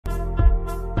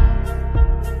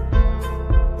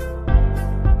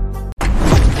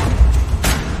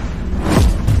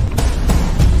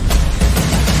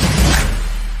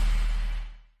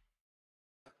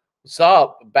What's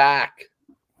up? Back.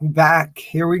 Back.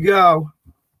 Here we go.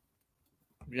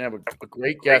 We have a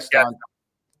great guest on.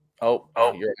 Oh,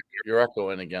 you're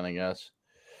echoing again, I guess.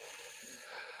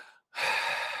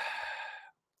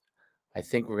 I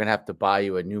think we're gonna have to buy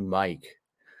you a new mic.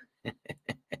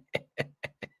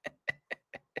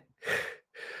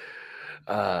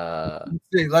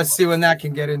 Let's see when that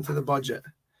can get into the budget.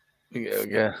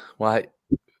 Yeah. Why?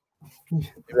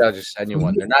 Maybe I'll just send you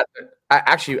one. They're not.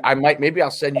 Maybe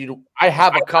I'll send you. I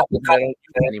have a couple that I don't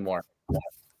use anymore.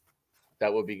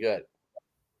 That would be good.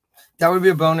 That would be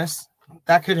a bonus.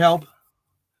 That could help.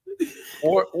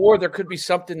 Or there could be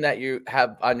something that you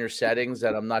have on your settings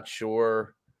that I'm not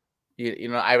sure. You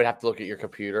know, I would have to look at your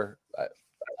computer.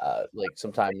 Like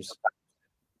sometimes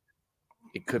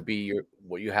it could be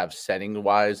what you have setting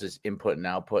wise is input and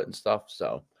output and stuff.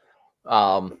 So,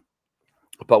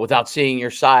 but without seeing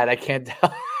your side, I can't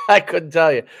tell. I couldn't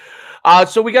tell you.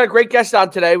 So we got a great guest on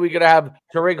today. We're gonna have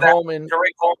Tariq Holman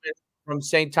from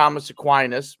St. Thomas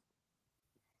Aquinas,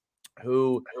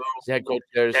 who is the head coach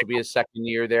there. This will be his second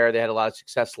year there. They had a lot of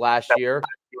success last year.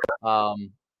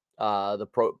 The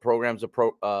program's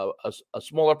a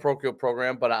smaller parochial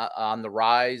program, but on the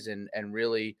rise and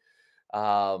really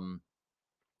starting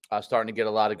to get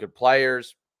a lot of good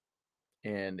players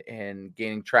and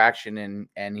gaining traction.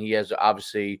 And he has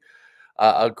obviously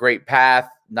a great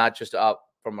path, not just up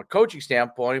from a coaching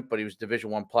standpoint, but he was a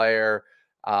Division I player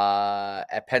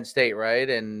at Penn State, right?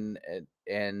 And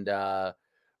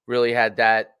really had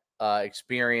that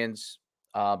experience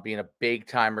being a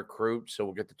big-time recruit. So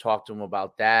we'll get to talk to him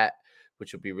about that,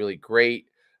 which would be really great.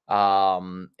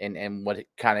 And what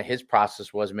kind of his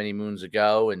process was many moons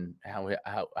ago and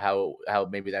how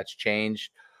maybe that's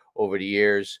changed over the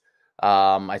years.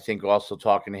 I think also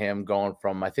talking to him going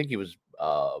from, I think he was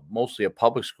mostly a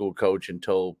public school coach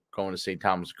until going to St.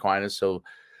 Thomas Aquinas. So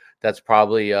that's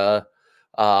probably a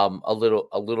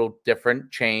little different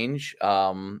change.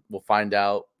 We'll find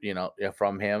out,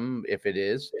 from him if it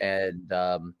is, and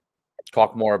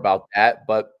talk more about that.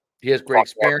 But he has great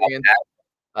experience.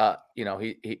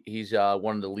 He's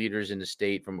one of the leaders in the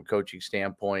state from a coaching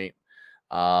standpoint.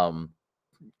 It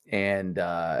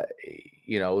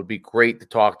would be great to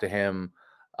talk to him,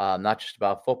 not just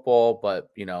about football,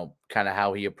 but, kind of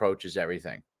how he approaches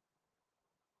everything.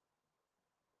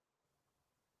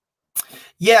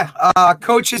 Yeah,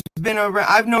 Coach has been around.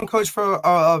 I've known Coach for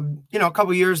a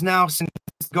couple years now, since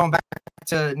going back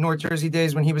to North Jersey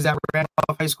days when he was at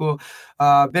Randolph High School.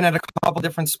 Been at a couple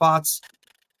different spots.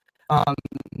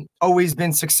 Always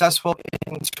been successful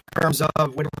in terms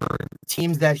of whatever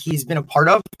teams that he's been a part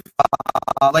of.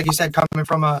 Like you said, coming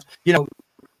from a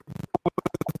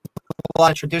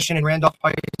lot of tradition in Randolph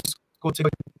High School to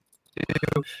play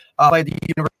at the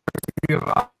University of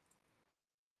I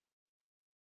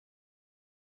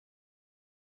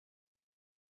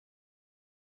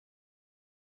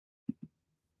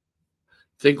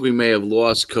think we may have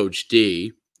lost Coach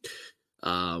D.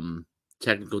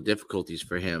 Technical difficulties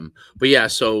for him. But yeah,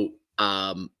 so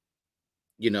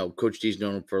Coach D's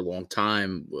known him for a long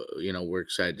time. We're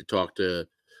excited to talk to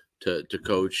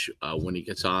Coach when he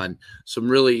gets on. For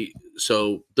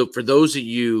those of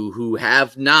you who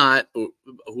have not, or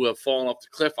who have fallen off the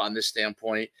cliff on this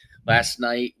standpoint, last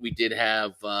night we did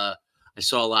have I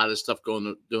saw a lot of stuff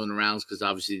doing the rounds, because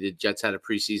obviously the Jets had a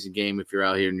preseason game if you're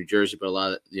out here in New Jersey, but a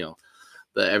lot of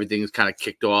everything is kind of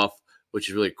kicked off, which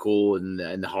is really cool, and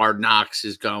the Hard Knocks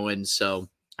is going. So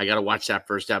I got to watch that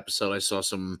first episode. I saw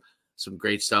some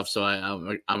great stuff, so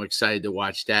I'm excited to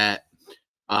watch that.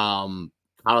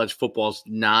 College football's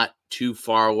not too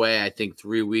far away. I think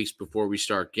 3 weeks before we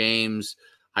start games.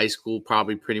 High school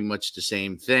probably pretty much the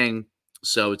same thing.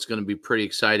 So it's going to be pretty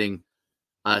exciting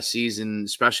season,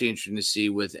 especially interesting to see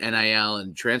with NIL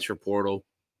and transfer portal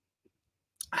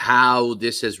how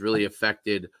this has really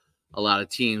affected a lot of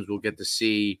teams. We'll get to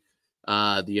see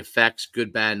the effects,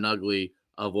 good, bad, and ugly,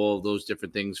 of all of those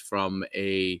different things from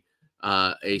a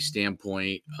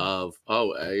standpoint of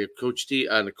Coach D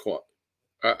on the call.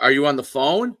 Are you on the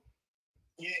phone?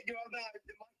 Yeah, the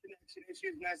connection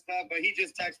issues messed up, but he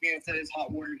just texted me and said his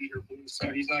hot water heater blew,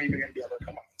 so he's not even gonna be able to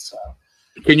come on. So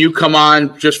can you come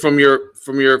on just from your face?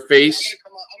 I'm gonna come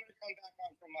back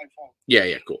on from my phone.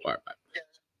 Yeah, cool. All right. Yeah.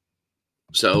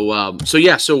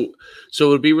 So it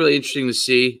would be really interesting to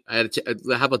see.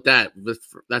 How about that?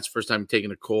 That's the first time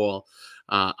taking a call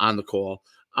on the call.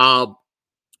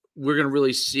 We're gonna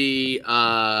really see.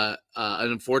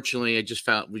 And unfortunately, we just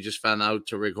found out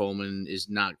Tariq Holman is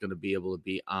not going to be able to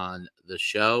be on the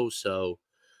show, so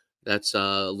that's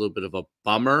a little bit of a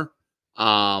bummer.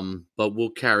 But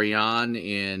we'll carry on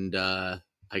and I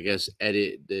guess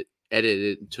edit edit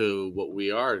it into what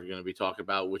we are going to be talking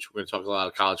about, which we're going to talk a lot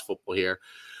of college football here.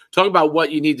 Talk about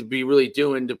what you need to be really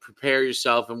doing to prepare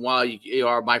yourself. And while you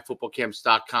are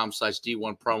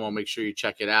myfootballcamps.com/D1 promo, make sure you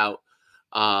check it out.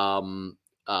 And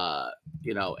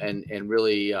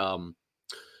really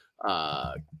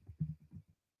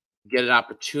get an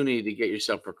opportunity to get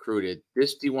yourself recruited.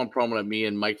 This D1 promo that me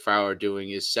and Mike Farrow are doing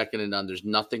is second to none. There's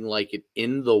nothing like it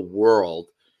in the world.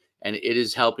 And it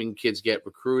is helping kids get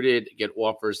recruited, get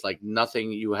offers like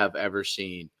nothing you have ever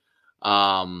seen.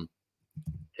 This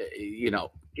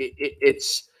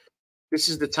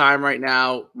is the time right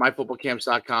now,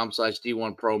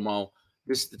 myfootballcamps.com/D1 promo.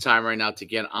 This is the time right now to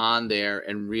get on there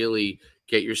and really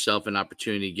get yourself an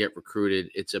opportunity to get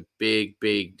recruited. It's a big,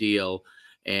 big deal.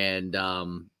 And,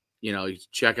 you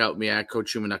check out me at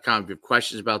CoachSchuman.com. If you have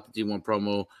questions about the D1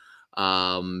 promo,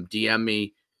 DM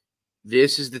me.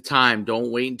 This is the time.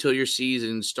 Don't wait until your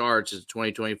season starts as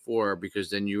 2024, because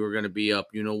then you are going to be up,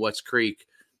 what's creek,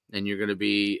 and you're going to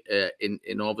be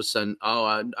in all of a sudden,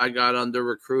 I got under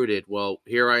recruited. Well,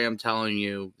 here I am telling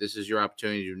you, this is your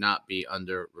opportunity to not be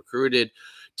under recruited.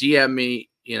 DM me,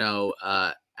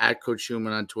 at Coach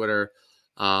Schuman on Twitter.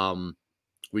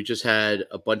 We just had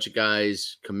a bunch of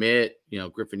guys commit.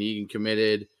 Griffin Egan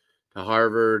committed to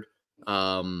Harvard.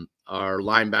 Our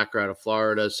linebacker out of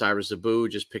Florida, Cyrus Abu,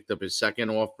 just picked up his second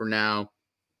offer now.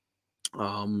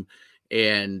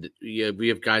 And we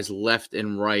have guys left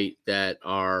and right that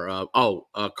are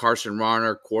Carson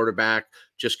Ronner, quarterback,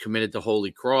 just committed to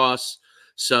Holy Cross.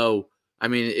 So, I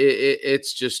mean,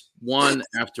 it's just one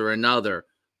after another.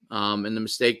 And the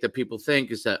mistake that people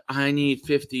think is that I need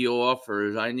 50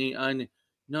 offers.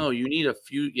 No, you need a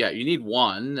few. Yeah, you need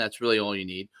one. That's really all you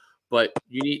need. But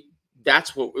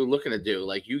that's what we're looking to do.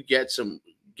 Like, you get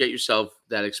yourself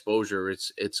that exposure.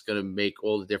 It's going to make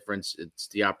all the difference. It's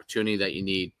the opportunity that you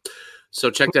need.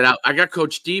 So check that out. I got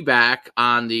Coach D back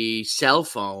on the cell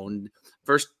phone.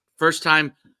 First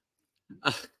time.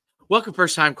 Welcome,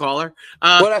 first time caller.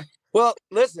 Well,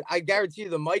 listen, I guarantee you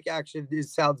the mic actually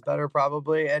sounds better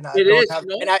probably, and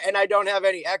I don't have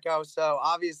any echo, so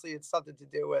obviously it's something to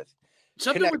do with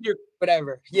with your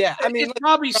whatever. Yeah, I mean, it's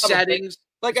probably settings.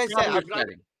 Like I said,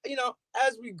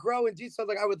 as we grow and do stuff,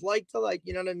 like I would like to,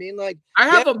 you know what I mean? Like, I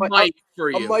have a mic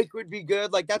for you. A mic would be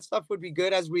good. Like, that stuff would be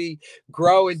good as we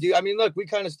grow and do. I mean, look, we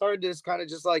kind of started this kind of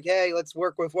just like, hey, let's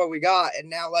work with what we got. And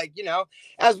now,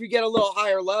 as we get a little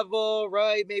higher level,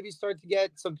 right, maybe start to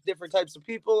get some different types of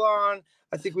people on,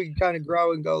 I think we can kind of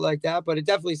grow and go like that. But it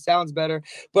definitely sounds better.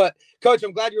 But, Coach,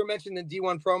 I'm glad you were mentioning the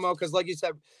D1 promo, because like you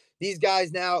said, these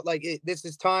guys now, this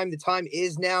is time. The time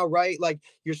is now, right? Like,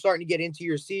 you're starting to get into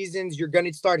your seasons. You're going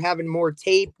to start having more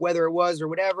tape, whether it was or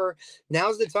whatever.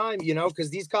 Now's the time,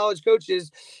 because these college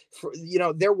coaches,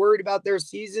 they're worried about their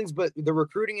seasons, but the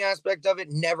recruiting aspect of it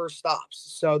never stops.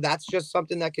 So that's just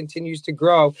something that continues to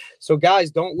grow. So guys,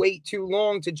 don't wait too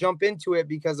long to jump into it,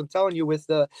 because I'm telling you, with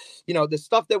the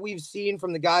stuff that we've seen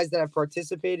from the guys that have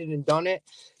participated and done it,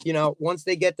 once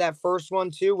they get that first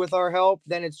one too, with our help,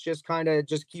 then it's just kind of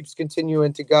just keeps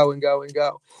continuing to go and go and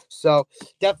go. So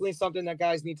definitely something that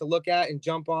guys need to look at and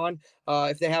jump on.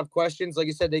 If they have questions, like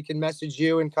you said, they can message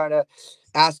you and kind of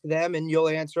ask them, and you'll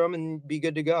answer them and be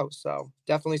good to go. So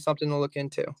definitely something to look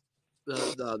into.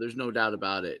 There's no doubt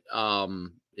about it.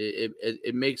 It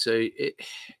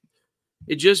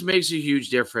just makes a huge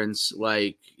difference.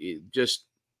 Like,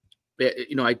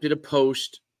 I did a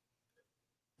post.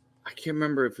 I can't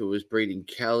remember if it was Braden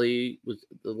Kelly was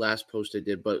the last post I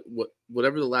did, but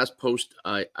whatever the last post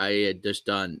I had just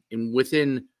done, and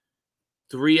within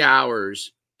 3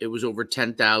 hours, it was over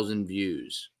 10,000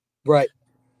 views. Right.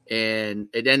 And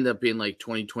it ended up being like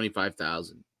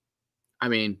 25,000. I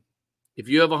mean, if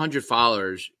you have 100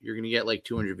 followers, you're going to get like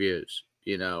 200 views,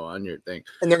 on your thing.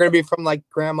 And they're going to be from like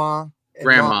grandma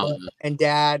and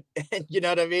dad. You know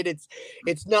what I mean?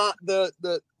 It's not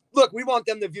the look, we want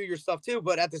them to view your stuff too,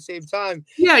 but at the same time,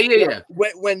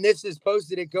 when this is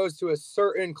posted, it goes to a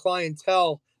certain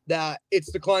clientele that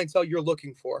it's the clientele you're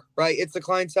looking for, right? It's the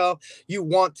clientele you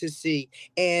want to see.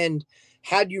 And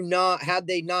had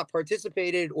they not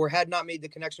participated or had not made the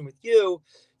connection with you,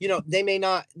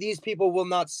 these people will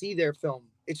not see their film.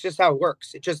 It's just how it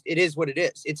works. It is what it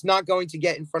is. It's not going to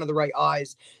get in front of the right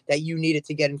eyes that you need it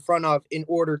to get in front of in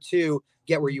order to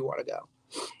get where you want to go.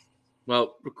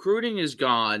 Well, recruiting is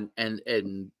gone, and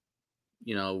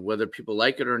whether people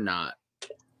like it or not,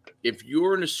 if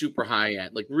you're in a super high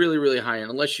end, like really, really high end,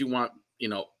 unless you want,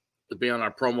 to be on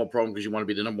our promo because you want to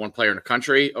be the number one player in the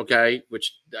country, okay,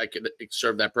 which I could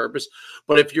serve that purpose.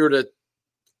 But if you're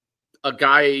a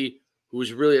guy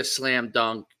who's really a slam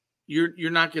dunk,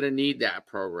 you're not going to need that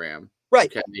program,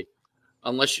 right? Okay,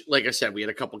 unless, like I said, we had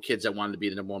a couple kids that wanted to be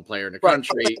the number one player in the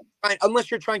country.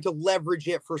 Unless you're trying to leverage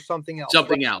it for something else.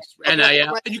 Something else.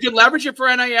 NIL. You can leverage it for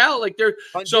NIL. Like there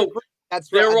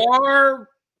are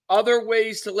other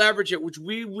ways to leverage it, which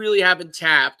we really haven't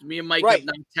tapped. Me and Mike have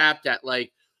not tapped at.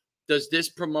 Like, does this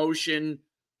promotion,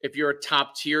 if you're a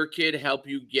top tier kid, help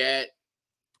you get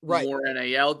more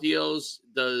NIL deals?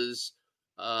 Does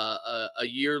a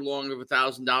year long of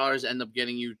 $1,000 end up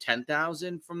getting you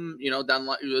 10,000 from down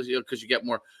because you get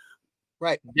more?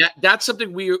 Right. That's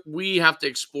something we have to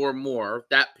explore more,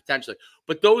 that potentially.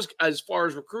 But those, as far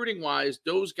as recruiting wise,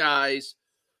 those guys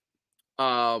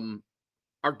are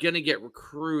going to get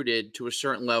recruited to a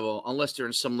certain level unless they're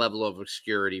in some level of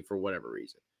obscurity for whatever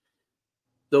reason.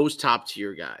 Those top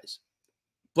tier guys.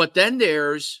 But then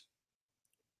there's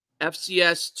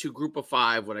FCS to group of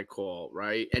 5, what I call,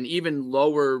 right? And even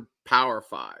lower power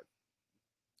 5.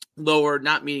 Lower,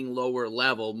 not meaning lower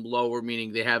level, lower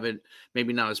meaning they haven't,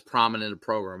 maybe not as prominent a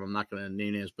program. I'm not going to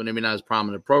name names, but maybe not as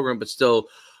prominent a program, but still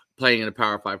playing in a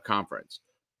Power 5 conference.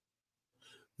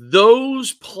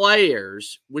 Those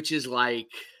players, which is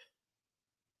like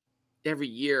every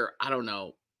year, I don't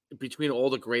know, between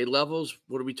all the grade levels,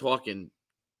 what are we talking?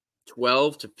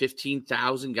 12 to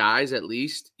 15,000 guys at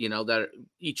least, that are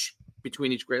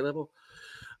between each grade level.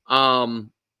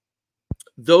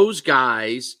 Those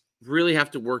guys really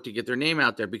have to work to get their name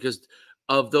out there, because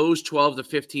of those 12 to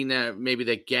 15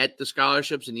 that get the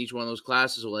scholarships in each one of those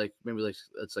classes,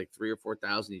 it's like 3,000 or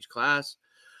 4,000 each class.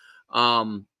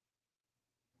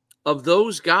 Of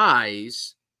those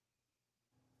guys,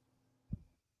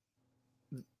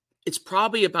 it's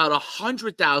probably about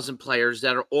 100,000 players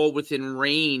that are all within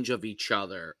range of each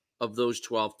other of those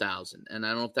 12,000. And I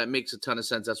don't know if that makes a ton of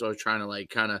sense. That's what I was trying to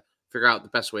kind of figure out the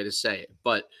best way to say it.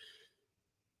 But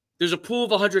there's a pool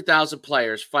of 100,000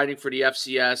 players fighting for the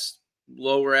FCS,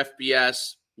 lower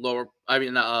FBS,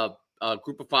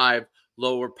 group of 5,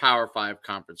 lower Power 5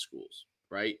 conference schools,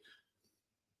 right?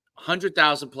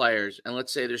 100,000 players, and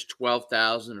let's say there's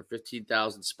 12,000 or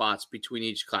 15,000 spots between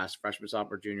each class, freshman,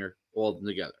 sophomore, junior, all of them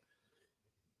together.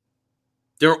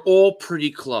 They're all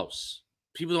pretty close.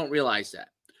 People don't realize that.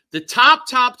 The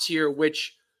top tier,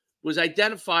 which was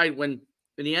identified when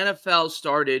the NFL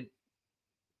started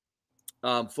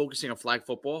focusing on flag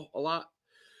football a lot,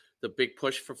 the big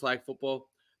push for flag football,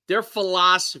 their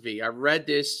philosophy, I read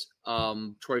this,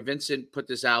 Troy Vincent put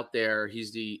this out there.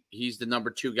 He's the number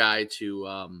 2 guy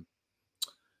to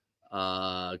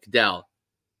Goodell,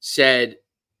 said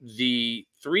the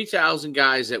 3,000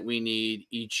 guys that we need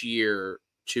each year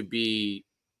to be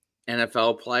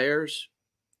NFL players,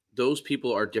 those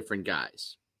people are different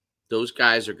guys. Those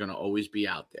guys are going to always be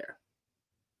out there.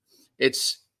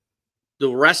 It's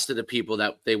the rest of the people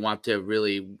that they want to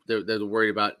really, they're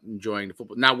worried about enjoying the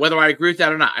football. Now, whether I agree with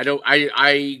that or not,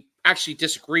 I actually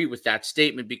disagree with that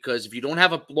statement, because if you don't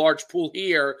have a large pool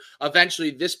here,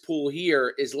 eventually this pool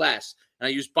here is less. And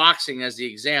I use boxing as the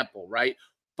example, right?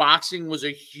 Boxing was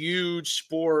a huge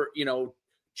sport,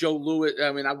 Joe Louis.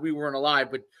 I mean, we weren't alive,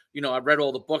 but, I read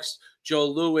all the books, Joe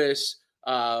Louis,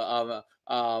 Max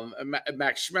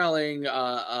Schmeling,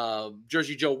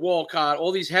 Jersey Joe Walcott,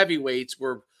 all these heavyweights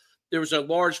there was a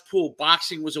large pool.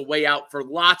 Boxing was a way out for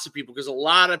lots of people, because a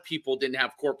lot of people didn't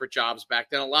have corporate jobs back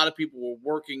then. A lot of people were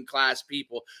working class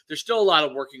people. There's still a lot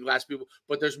of working class people,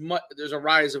 but there's a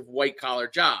rise of white collar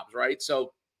jobs, right?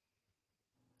 So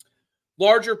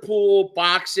larger pool,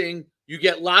 boxing, you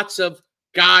get lots of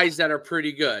guys that are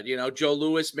pretty good. Joe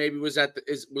Louis maybe was at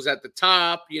the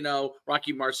top,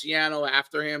 Rocky Marciano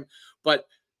after him, but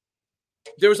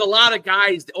there was a lot of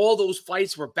guys. All those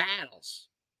fights were battles.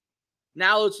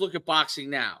 Now let's look at boxing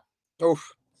now.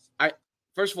 Oof.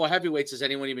 First of all, heavyweights, does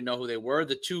anyone even know who they were?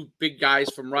 The 2 big guys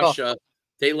from Russia,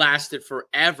 they lasted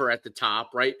forever at the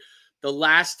top, right? The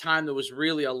last time there was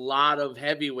really a lot of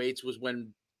heavyweights was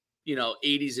when,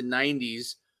 80s and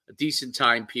 90s, a decent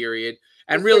time period.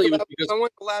 And really, it was because when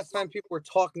the last time people were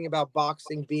talking about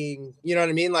boxing being, you know what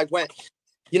I mean? Like when,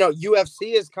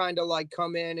 UFC has kind of like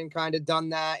come in and kind of done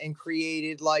that and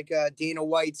created Dana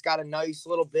White's got a nice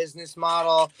little business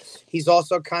model. He's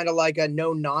also kind of like a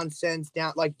no nonsense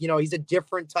down, he's a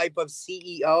different type of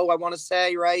CEO, I want to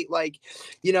say, right?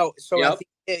 So yep. I think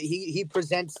he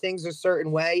presents things a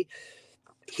certain way.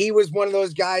 He was one of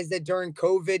those guys that during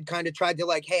COVID kind of tried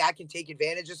to hey, I can take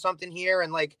advantage of something here.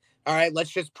 And all right, let's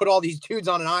just put all these dudes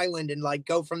on an island and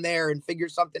go from there and figure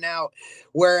something out.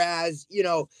 Whereas,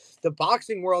 the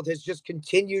boxing world has just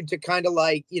continued to kind of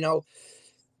the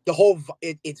whole,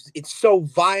 it's so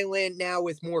violent now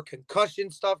with more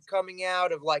concussion stuff coming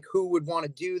out of who would want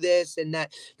to do this, and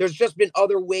that there's just been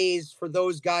other ways for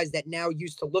those guys that now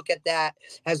used to look at that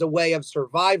as a way of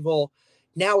survival.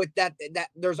 Now with that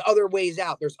there's other ways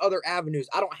out. There's other avenues.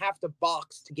 I don't have to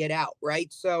box to get out,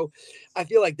 right? So I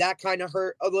feel like that kind of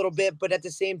hurt a little bit, but at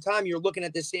the same time, you're looking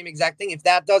at the same exact thing.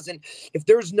 If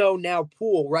there's no now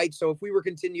pool, right? So if we were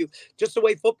continue just the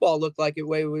way football looked like the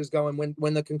way it was going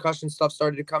when the concussion stuff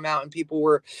started to come out and people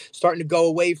were starting to go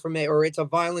away from it, or it's a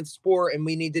violent sport and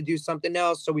we need to do something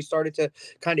else. So we started to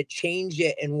kind of change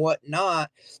it and whatnot.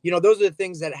 Those are the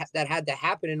things that had to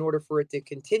happen in order for it to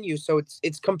continue. So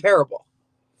it's comparable.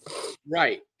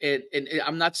 Right. And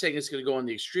I'm not saying it's going to go on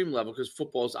the extreme level because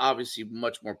football is obviously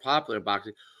much more popular than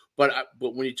boxing. But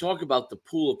when you talk about the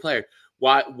pool of players,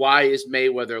 why is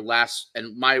Mayweather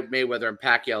and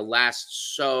Pacquiao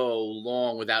last so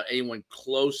long without anyone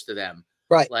close to them?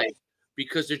 Right. Like,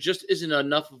 because there just isn't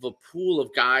enough of a pool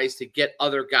of guys to get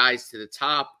other guys to the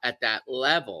top at that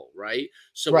level, right?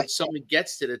 So when someone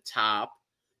gets to the top,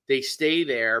 they stay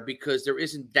there because there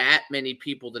isn't that many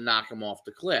people to knock them off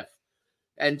the cliff.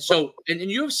 And so, and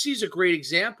UFC is a great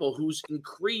example who's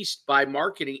increased by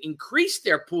marketing, increased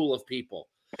their pool of people.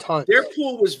 Tons. Their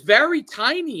pool was very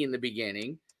tiny in the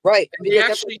beginning. Right. And they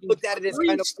actually looked at it as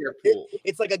kind of their pool.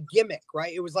 It's like a gimmick,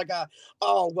 right? It was like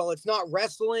it's not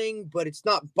wrestling, but it's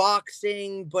not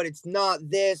boxing, but it's not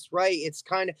this, right? It's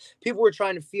kind of, people were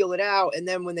trying to feel it out. And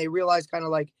then when they realized kind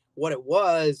of like what it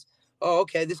was,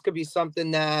 okay, this could be something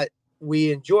that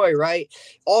we enjoy, right?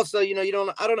 Also, I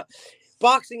don't know.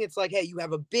 Boxing, it's like, hey, you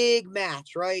have a big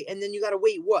match, right? And then you got to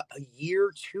wait, a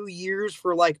year, 2 years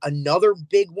for like another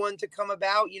big one to come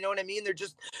about. You know what I mean?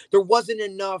 There wasn't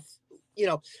enough,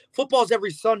 football's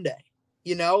every Sunday,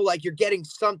 like you're getting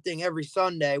something every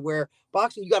Sunday, where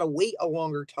boxing, you got to wait a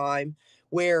longer time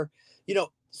where,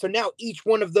 so now each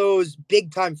one of those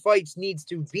big time fights needs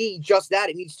to be just that.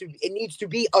 It needs to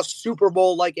be a Super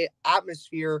Bowl like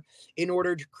atmosphere in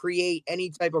order to create any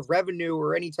type of revenue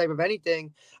or any type of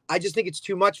anything. I just think it's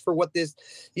too much for what this,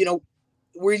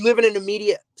 we live in an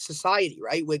immediate society,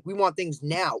 right? Like we want things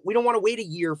now. We don't want to wait a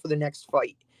year for the next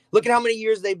fight. Look at how many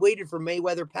years they waited for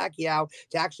Mayweather Pacquiao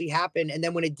to actually happen. And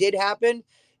then when it did happen,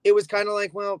 it was kind of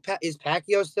like, well, is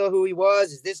Pacquiao still who he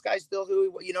was? Is this guy still who he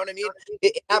was? You know what I mean?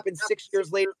 It happened 6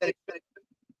 years later.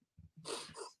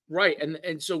 Right.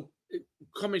 And so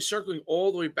circling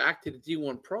all the way back to the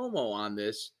D1 promo on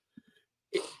this,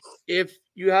 if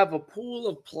you have a pool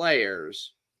of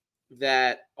players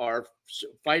that are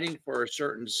fighting for a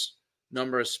certain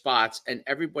number of spots and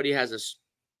everybody has a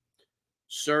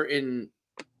certain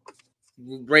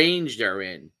range they're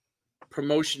in,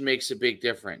 promotion makes a big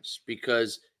difference,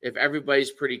 because if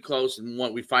everybody's pretty close and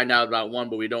we find out about one,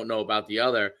 but we don't know about the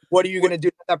other, what are you going to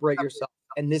do to separate yourself?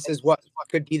 And this is what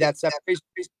could be that separation.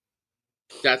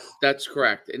 That's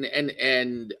correct.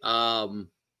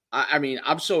 I mean,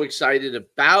 I'm so excited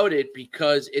about it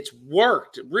because it's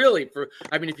worked really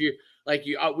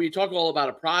we talk all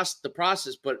about the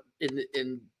process, but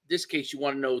in this case, you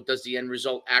want to know, does the end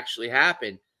result actually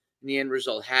happen? And the end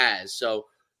result has. So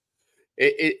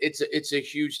it's a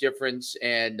huge difference.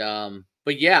 And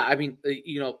but yeah, I mean,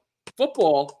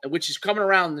 football, which is coming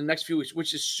around in the next few weeks,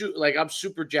 which is I'm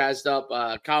super jazzed up.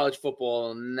 College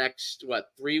football in the next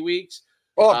 3 weeks.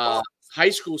 High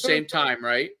school same time,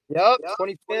 right? Yep,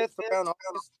 25th around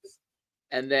August.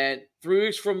 And then 3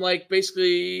 weeks from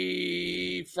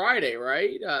basically Friday,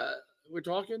 right? We're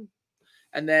talking.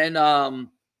 And then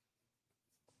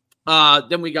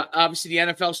we got, obviously, the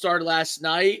NFL started last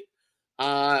night.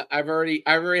 I've already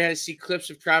had to see clips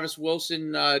of Travis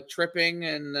Wilson tripping,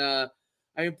 and I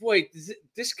mean, boy,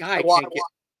 this guy can't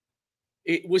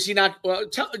get. Was he not? Well,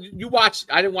 you watched.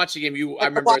 I didn't watch the game. I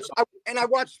remember. I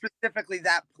watched specifically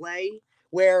that play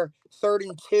where 3rd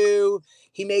and 2,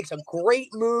 he makes a great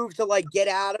move to get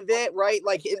out of it, right?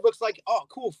 Like it looks like, oh,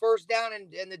 cool, first down,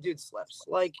 and the dude slips.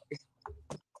 Like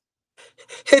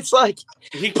it's like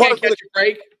he can't catch a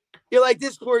break. You're like,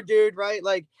 this poor dude, right?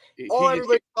 Like all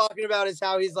everybody's talking about is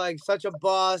how he's such a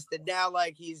bust, and now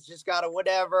he's just got to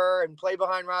whatever and play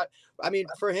behind Rod. I mean,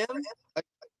 for him,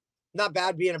 not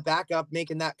bad being a backup,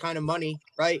 making that kind of money,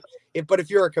 right? But if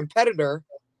you're a competitor,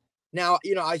 now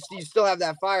you still have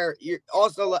that fire. You're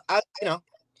also,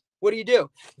 what do you do?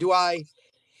 Do I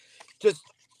just?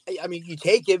 I mean, you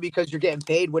take it because you're getting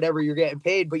paid whatever you're getting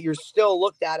paid, but you're still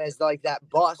looked at as that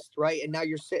bust, right? And now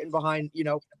you're sitting behind,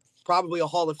 probably a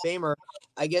Hall of Famer.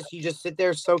 I guess you just sit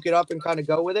there, soak it up, and kind of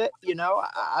go with it.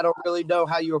 I don't really know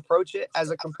how you approach it. As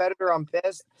a competitor, I'm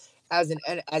pissed. As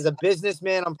a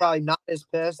businessman, I'm probably not as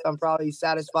pissed. I'm probably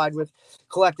satisfied with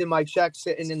collecting my check,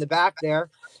 sitting in the back there,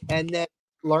 and then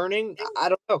learning. I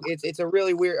don't know. It's a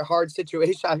really weird, hard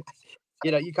situation.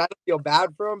 You kind of feel bad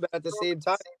for him, but at the same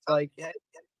time, it's hey,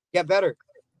 get better.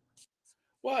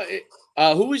 Well,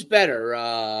 who was better,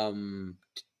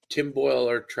 Tim Boyle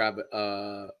or Travis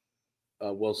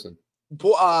Wilson?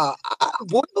 Boyle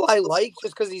I like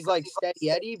just because he's like steady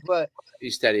Eddie, but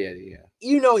He's steady Eddie, yeah.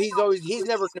 he's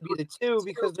never going to be the two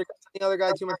because they're giving the other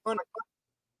guy too much money.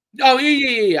 Oh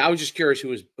yeah. I was just curious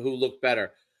who looked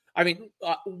better. I mean,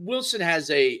 Wilson has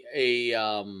a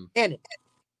cannon.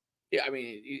 Yeah, I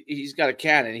mean, he's got a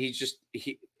cannon.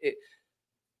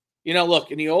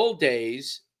 Look, in the old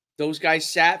days, those guys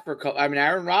sat for.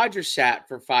 Aaron Rodgers sat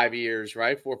for 5 years,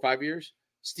 right? 4 or 5 years.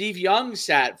 Steve Young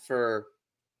sat for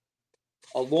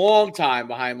a long time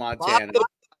behind Montana.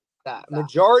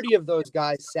 Majority of those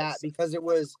guys sat because it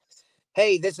was,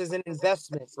 hey, this is an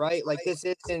investment, right? Like this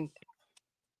isn't,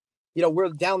 we're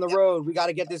down the road. We got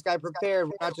to get this guy prepared.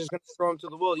 We're not just going to throw him to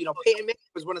the wolves. Peyton Manning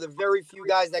was one of the very few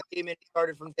guys that came in and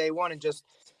started from day one and just,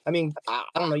 I don't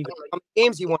know even how many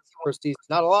games he won the first season.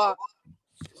 Not a lot.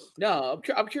 No,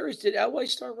 I'm curious. Did Elway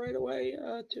start right away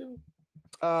too?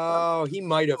 Oh, he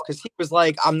might have because he was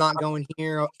like, I'm not going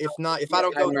here. If I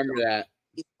don't go, I remember that.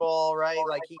 Ball, right?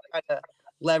 Like he kind of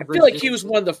leveraged. I feel like he was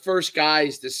one of the first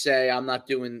guys to say, "I'm not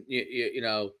doing,"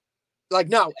 Like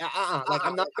no, like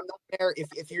I'm not there.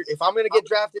 If I'm gonna get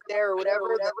drafted there or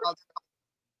whatever, then I'll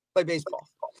play baseball.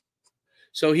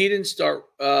 So he didn't start.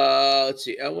 Let's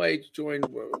see. Elway joined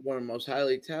one of the most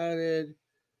highly touted.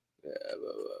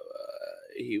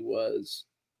 He was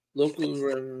local.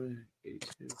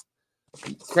 82.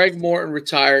 Craig Morton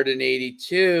retired in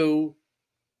 82.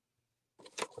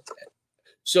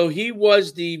 So he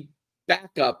was the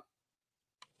backup.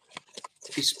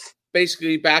 He's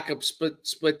basically backup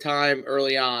split time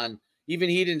early on. Even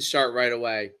he didn't start right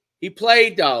away. He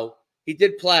played though. He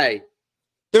did play.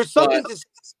 There's something to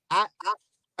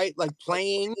right, like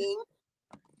playing.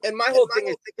 And my whole thing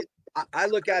is, I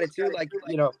look at it too, like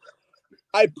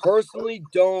I personally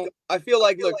don't. I feel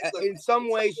like, look, in some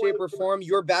way, shape, or form,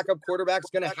 your backup quarterback's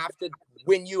gonna have to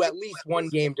win you at least one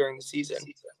game during the season.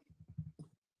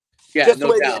 Yeah, just no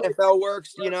the way doubt. the NFL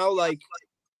works, like.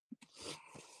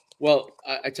 Well,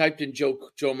 I typed in Joe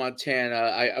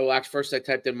Montana. First I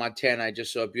typed in Montana. I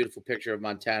just saw a beautiful picture of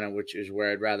Montana, which is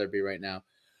where I'd rather be right now.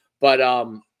 But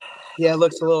yeah, it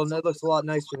looks a lot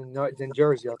nicer than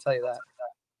Jersey. I'll tell you that.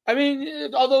 I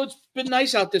mean, although it's been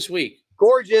nice out this week.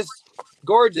 Gorgeous.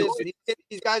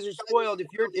 These guys are spoiled.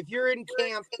 If you're in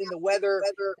camp in the weather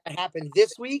that happened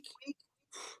this week,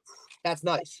 that's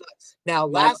nice. Now,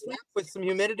 last week with some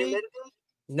humidity,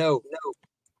 no.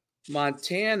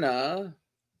 Montana,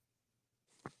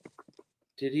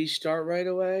 did he start right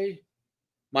away?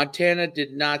 Montana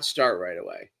did not start right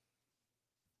away.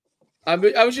 I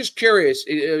was just curious.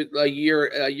 A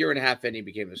year and a half in, he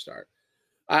became the start.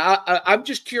 I'm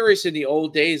just curious. In the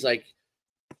old days, like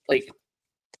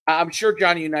I'm sure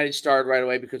Johnny United started right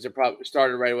away because there probably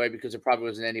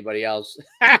wasn't anybody else.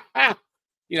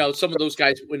 Some of those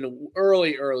guys in the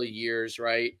early years,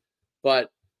 right? But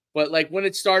like when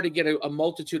it started to get a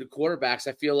multitude of quarterbacks,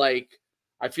 I feel like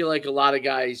a lot of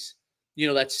guys,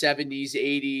 that 70s,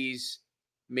 80s,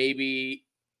 maybe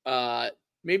the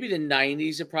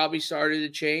 90s have probably started to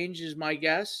change, is my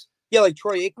guess. Yeah, like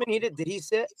Troy Aikman, did he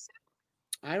sit?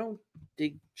 I don't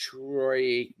think Troy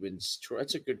Aikman's.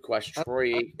 That's a good question.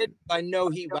 Troy Aikman. I know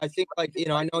he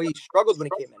struggled when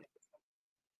he came in.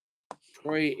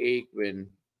 Troy Aikman.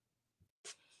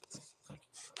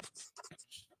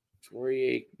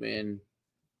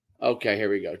 Okay,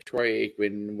 here we go. Troy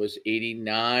Aikman was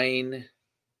 89.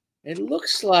 It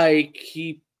looks like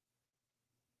he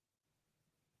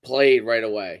played right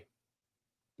away.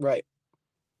 Right.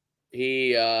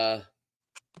 He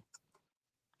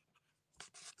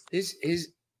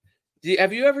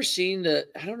have you ever seen I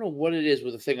don't know what it is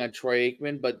with the thing on Troy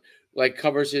Aikman, but like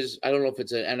covers his, I don't know if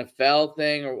it's an NFL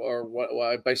thing or what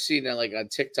I've seen that like on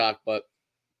TikTok, but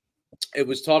it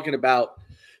was talking about,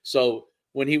 so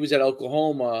when he was at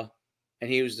Oklahoma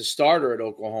and he was the starter at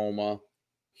Oklahoma,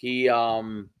 he let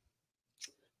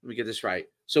me get this right.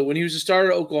 So when he was a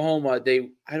starter at Oklahoma, I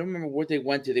don't remember what they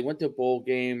went to. They went to a bowl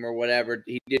game or whatever.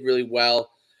 He did really well.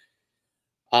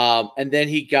 And then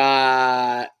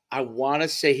I want to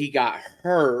say he got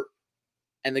hurt,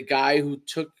 and the guy who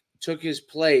took his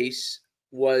place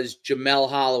was Jamel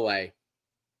Holloway.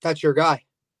 That's your guy.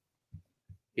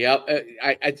 Yep.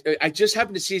 I just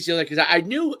happened to see his the other, because I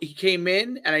knew he came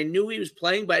in and I knew he was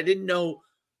playing, but I didn't know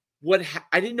what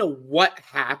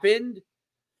happened.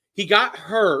 He got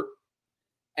hurt,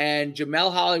 and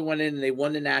Jamel Holloway went in and they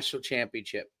won the national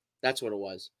championship. That's what it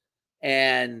was.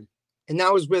 And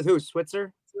that was with who?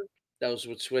 Switzer? That was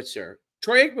with Switzer.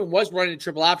 Troy Aikman was running a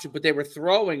triple option, but they were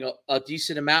throwing a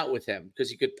decent amount with him because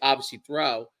he could obviously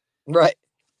throw. Right.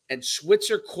 And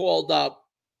Switzer called up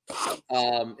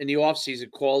in the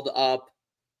offseason called up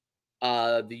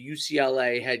the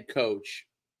UCLA head coach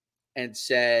and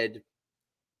said,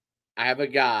 I have a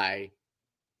guy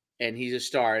and he's a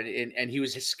star. And he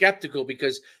was skeptical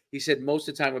because he said most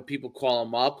of the time when people call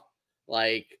him up,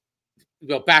 like,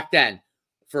 back then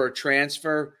for a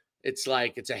transfer, it's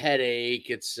like it's a headache.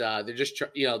 It's they're just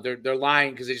they're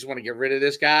lying because they just want to get rid of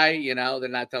this guy. They're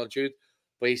not telling the truth.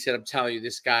 But he said, I'm telling you,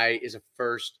 this guy is a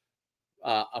first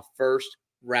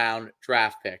round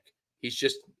draft pick. He's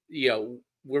just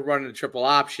we're running a triple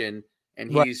option,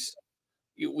 and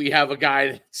we have a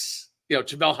guy that's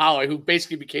Jamel Holloway, who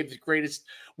basically became the greatest,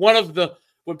 when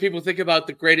people think about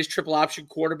the greatest triple option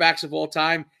quarterbacks of all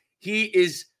time, he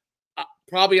is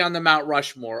probably on the Mount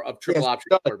Rushmore of triple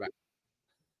option quarterbacks.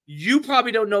 You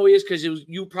probably don't know who he is because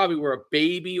you probably were a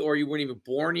baby or you weren't even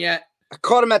born yet. I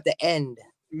caught him at the end.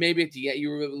 Maybe at the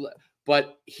end,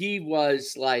 but he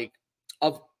was like,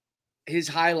 of his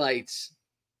highlights,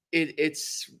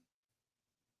 it's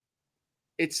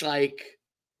like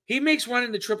he makes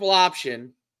running the triple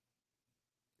option.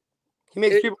 He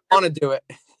makes people want to do it.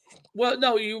 Well,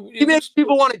 no, he makes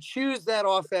people want to choose that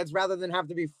offense rather than have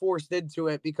to be forced into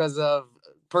it because of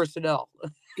personnel.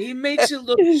 He makes it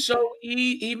look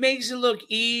he makes it look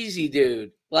easy,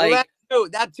 dude. Like, well,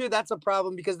 that too. That's a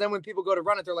problem because then when people go to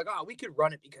run it, they're like, "Oh, we could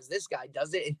run it because this guy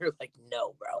does it," and you're like,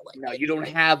 "No, bro. Like, no, you don't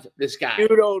have this guy. You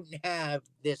don't have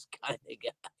this kind of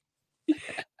guy."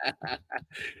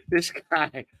 This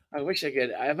guy. I wish I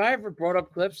could. Have I ever brought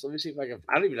up clips? Let me see if I can.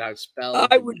 I don't even know how to spell.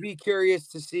 I would be curious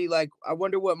to see. Like, I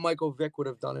wonder what Michael Vick would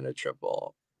have done in a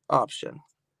triple option.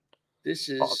 This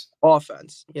is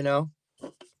offense,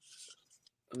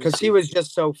 because he was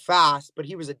just so fast, but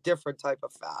he was a different type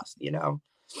of fast,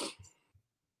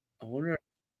 I wonder.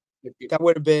 That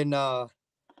would have been. It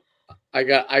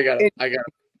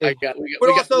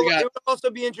would also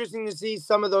be interesting to see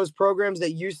some of those programs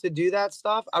that used to do that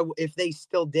stuff. If they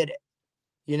still did it,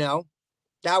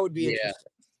 that would be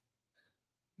interesting.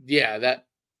 Yeah, that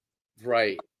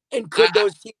right. And could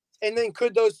those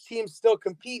teams still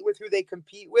compete with who they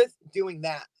compete with doing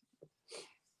that?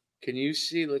 Can you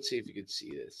see? Let's see if you can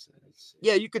see this.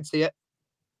 Yeah, you could see it.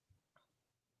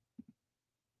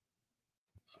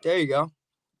 There you go.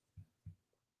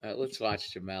 Let's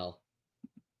watch Jamel.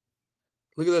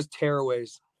 Look at those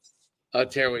tearaways.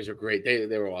 Tearaways are great. They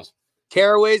were awesome.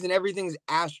 Tearaways and everything's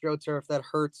AstroTurf. That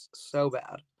hurts so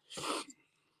bad.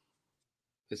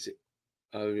 Let's see.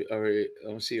 I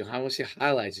want to see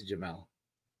highlights of Jamel.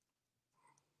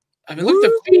 I mean, look at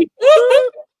the feet.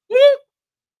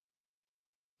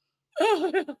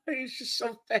 Oh, he's just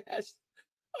so fast.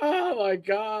 Oh my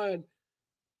God.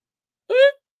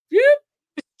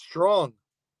 Strong.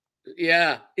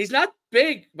 Yeah, he's not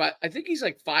big, but I think he's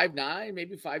like 5'9",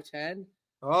 maybe 5'10".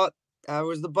 Oh, that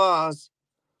was the boss.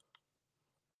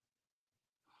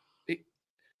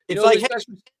 It's like, you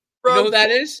know who that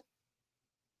is?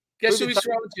 Guess who he's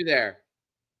throwing to there?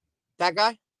 That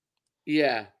guy?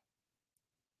 Yeah.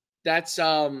 That's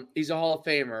he's a Hall of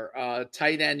Famer.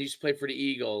 Tight end, used to play for the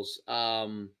Eagles.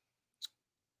 Caught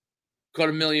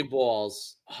a million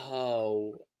balls.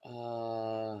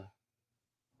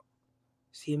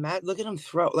 See, look at him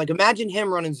throw. Like, imagine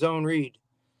him running zone read.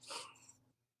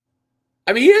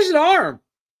 I mean, he has an arm.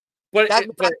 But that's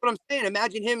what I'm saying.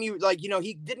 Imagine him. He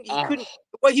couldn't.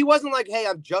 Well, he wasn't like, hey,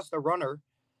 I'm just a runner.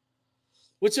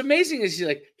 What's amazing is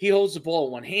he holds the ball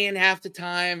in one hand half the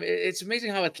time. It's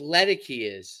amazing how athletic he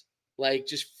is. Like,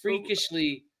 just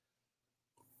freakishly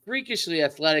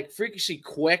athletic, freakishly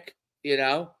quick.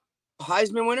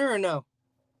 Heisman winner or no?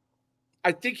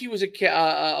 I think he was a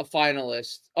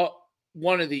finalist.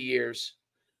 One of the years.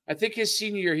 I think his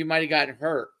senior year he might have gotten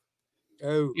hurt.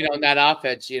 Oh, in that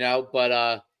offense,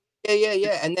 but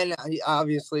yeah. And then he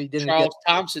obviously didn't. Charles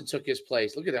Thompson took his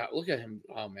place. Look at that. Look at him.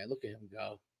 Oh man, look at him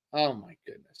go. Oh my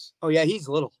goodness. Oh yeah, he's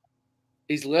little.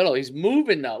 He's little. He's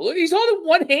moving though. Look, he's holding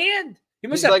one hand. He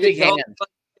must have big hands.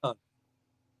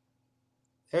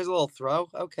 There's a little throw.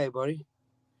 Okay, buddy.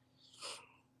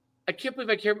 I can't believe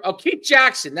I can't. Oh, Keith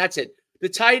Jackson. That's it. The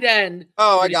tight end.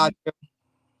 Oh, I got you.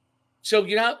 So,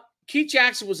 Keith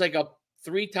Jackson was like a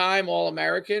 3-time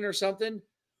All-American or something.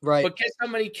 Right. But guess how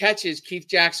many catches Keith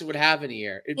Jackson would have in a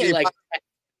year? It'd be like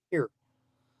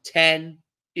 10,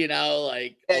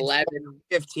 11.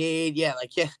 15. Yeah,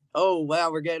 oh,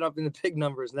 wow, we're getting up in the big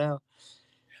numbers now.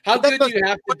 How good do you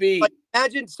have to be?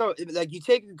 Imagine, you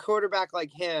take a quarterback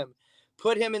like him,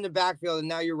 put him in the backfield, and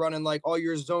now you're running all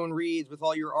your zone reads with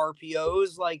all your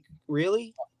RPOs.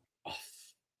 Really?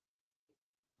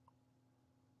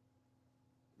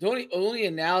 The only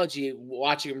analogy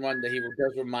watching him run that he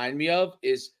does remind me of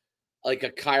is like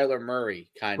a Kyler Murray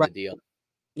kind of deal.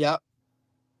 Yeah.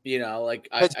 You know, like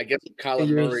I guess Kyler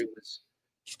Murray was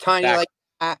he's tiny back. like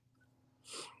that.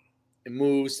 It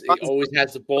moves. He always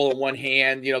has the ball in one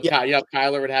hand. You know,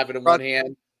 Kyler would have it in one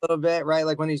hand. A little bit, right?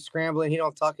 Like when he's scrambling, he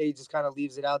don't tuck it. He just kind of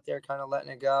leaves it out there, kind of letting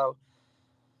it go.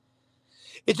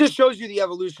 It just shows you the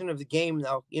evolution of the game,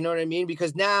 though. You know what I mean?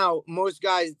 Because now most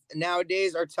guys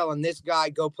nowadays are telling this guy,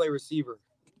 go play receiver.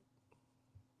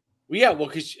 Well, yeah,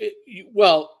 because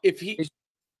if he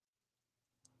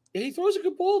throws a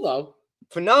good ball, though.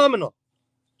 Phenomenal.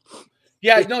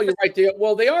 Yeah, no, you're right. They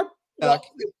are. Well,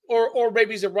 or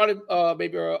maybe he's a running,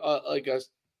 maybe like a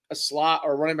slot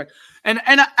or a running back. And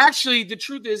actually, the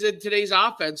truth is, in today's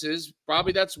offenses,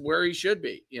 probably that's where he should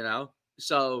be. You know,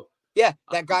 so yeah,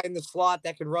 that guy in the slot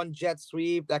that can run jet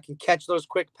sweep, that can catch those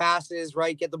quick passes,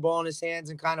 right? Get the ball in his hands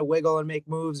and kind of wiggle and make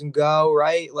moves and go,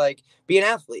 right? Like be an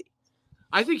athlete.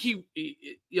 I think he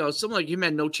someone like him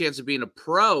had no chance of being a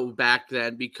pro back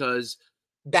then because.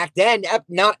 Back then,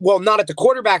 not at the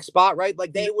quarterback spot, right?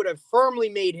 Like they would have firmly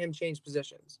made him change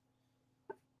positions.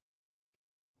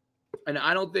 And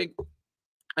I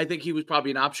think he was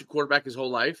probably an option quarterback his whole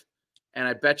life. And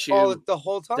I bet you the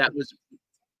whole time that was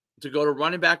to go to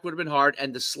running back would have been hard.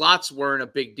 And the slots weren't a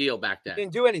big deal back then. He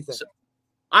didn't do anything. So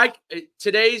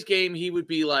today's game, he would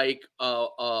be like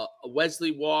a Wesley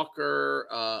Walker,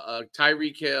 a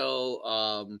Tyreek Hill.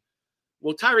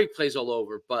 Well, Tyreek plays all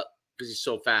over, but because he's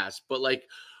so fast, but like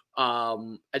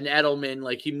an Edelman,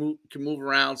 like he can move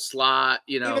around slot,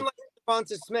 you know. Even like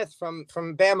Devonta Smith from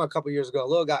Bama a couple years ago,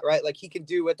 little guy, right? Like he can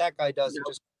do what that guy does and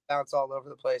just bounce all over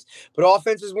the place. But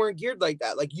offenses weren't geared like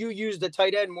that. Like you use the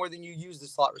tight end more than you use the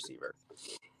slot receiver.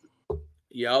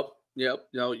 Yep.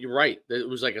 No, you're right. It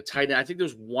was like a tight end. I think there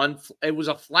was one. It was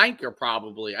a flanker,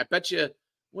 probably. I bet you.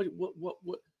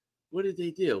 What did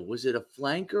they do? Was it a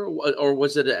flanker or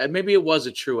was it maybe it was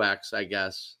a true X? I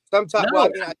guess. Sometimes no,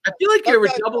 I feel like they were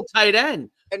double tight end.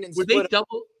 Were they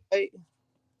double? Were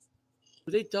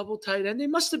they double tight end? They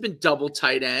must have been double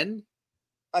tight end.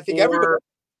 I think everybody was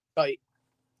tight.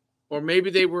 Or maybe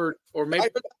they were. Or maybe I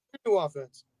heard that's your new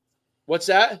offense. What's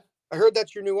that? I heard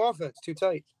that's your new offense. Too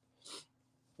tight.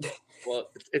 Well,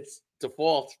 it's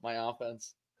default my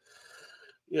offense.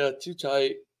 Yeah, too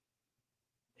tight.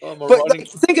 But like,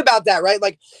 think about that, right?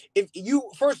 Like, if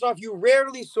you first off, you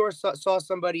rarely saw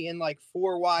somebody in like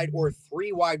 4 wide or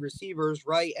 3 wide receivers,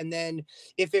 right? And then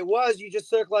if it was, you just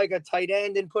took like a tight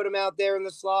end and put him out there in the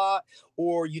slot,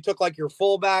 or you took like your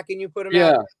fullback and you put him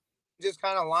out there, just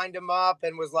kind of lined him up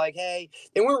and was like, hey,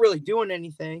 they weren't really doing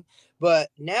anything. But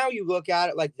now you look at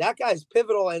it like that guy's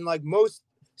pivotal, and like most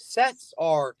sets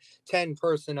are 10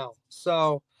 personnel.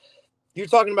 So you're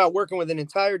talking about working with an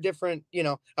entire different,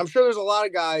 I'm sure there's a lot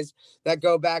of guys that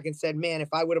go back and said, man, if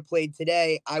I would have played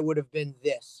today, I would have been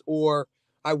this, or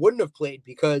I wouldn't have played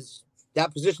because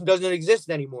that position doesn't exist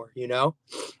anymore, Well,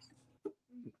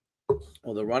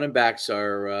 the running backs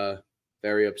are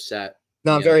very upset.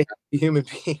 Not very happy human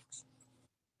beings.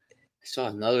 I saw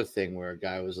another thing where a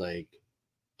guy was like,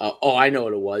 I know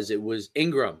what it was. It was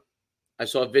Ingram. I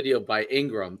saw a video by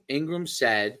Ingram. Ingram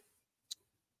said,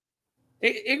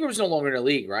 Ingram's no longer in the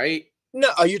league, right? No,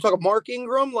 are you talking Mark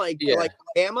Ingram, like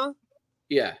Bama?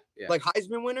 Yeah. Like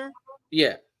Heisman winner?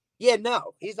 Yeah. Yeah,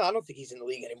 no, he's not. I don't think he's in the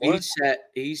league anymore.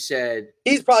 He said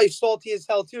he's probably salty as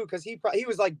hell too, because he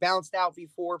was like bounced out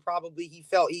before. Probably he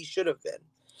felt he should have been.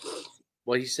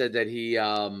 Well, he said that he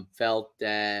felt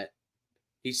that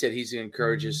he said he's going to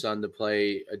encourage his son to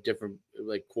play a different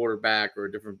like quarterback or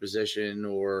a different position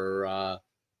or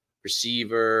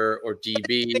receiver or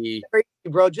DB.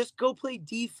 Bro, just go play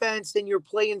defense and you're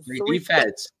playing 3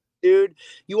 defense. Dude,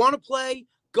 you want to play?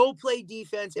 Go play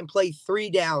defense and play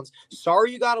 3 downs.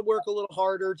 Sorry, you got to work a little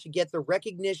harder to get the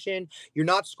recognition. You're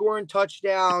not scoring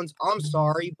touchdowns. I'm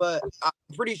sorry, but I'm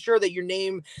pretty sure that your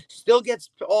name still gets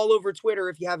all over Twitter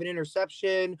if you have an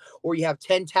interception or you have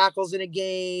 10 tackles in a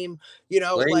game.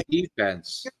 Play like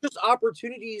defense. Just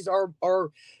opportunities are.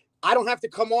 I don't have to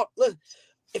come off. Look,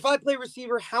 if I play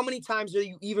receiver, how many times are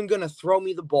you even going to throw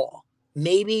me the ball?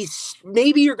 Maybe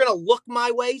you're going to look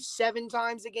my way 7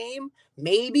 times a game.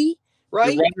 Maybe.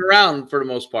 Right? You're running around for the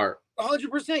most part.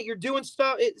 100%. You're doing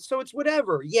stuff. So it's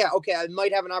whatever. Yeah. Okay. I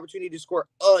might have an opportunity to score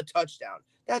a touchdown.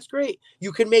 That's great.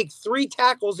 You can make 3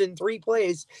 tackles in 3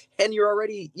 plays and you're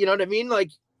already, you know what I mean?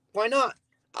 Like, why not?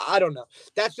 I don't know.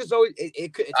 That's just always,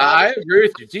 I agree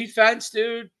with you. Defense,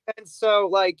 dude. And so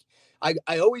like,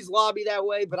 I always lobby that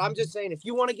way, but I'm just saying, if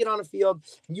you want to get on a field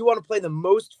and you want to play the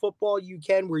most football you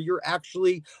can, where you're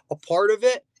actually a part of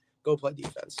it, go play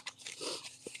defense.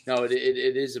 No, it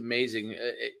is amazing.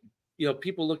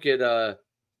 People look at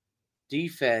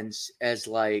defense as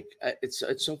like it's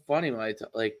so funny when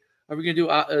like, are we gonna do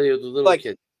the little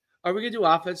kid? are we gonna do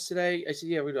offense today? I said,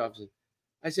 yeah, we're gonna do offense.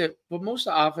 I said, but most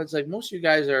of the offense, like most of you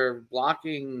guys are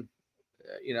blocking.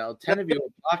 10 of you are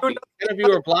blocking. 10 of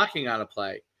you are blocking on a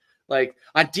play. Like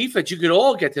on defense, you could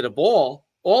all get to the ball,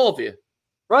 all of you.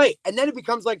 Right. And then it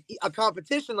becomes like a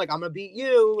competition. Like, I'm going to beat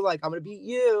you. Like, I'm going to beat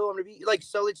you. I'm going to beat you. Like,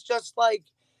 so it's just like,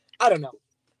 I don't know.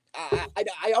 I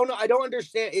don't know. I don't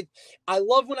understand it. I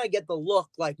love when I get the look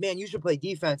like, man, you should play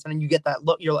defense. And then you get that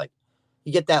look. You're like,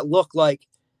 you get that look like,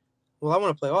 well, I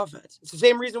want to play offense. It's the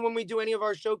same reason when we do any of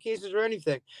our showcases or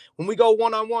anything. When we go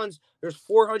one-on-ones, there's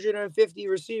 450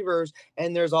 receivers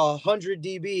and there's 100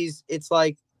 DBs. It's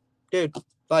like, dude,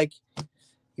 like,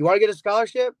 you want to get a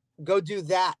scholarship? Go do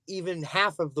that, even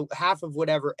half of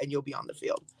whatever, and you'll be on the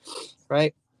field,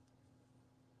 right?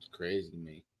 It's crazy to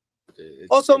me.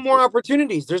 Also, more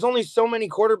opportunities. There's only so many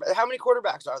quarterbacks. How many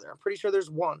quarterbacks are there? I'm pretty sure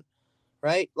there's one,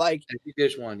 right? Like, I think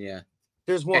there's one, yeah.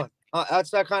 There's one.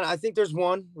 That's that kind of. I think there's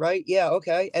one, right? Yeah,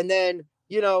 okay. And then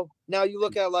now you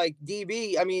look at like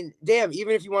DB. I mean, damn.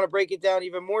 Even if you want to break it down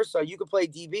even more, so you could play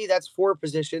DB. That's 4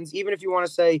 positions. Even if you want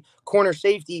to say corner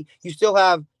safety, you still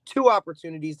have 2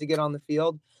 opportunities to get on the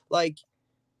field. Like,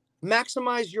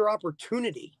 maximize your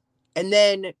opportunity and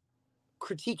then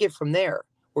critique it from there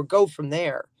or go from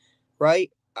there,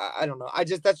 right? I don't know.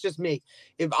 That's just me.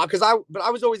 But I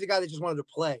was always the guy that just wanted to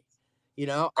play.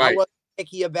 Right. I wasn't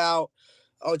picky about,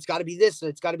 oh, it's got to be this,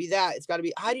 it's got to be that, it's got to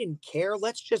be. I didn't care.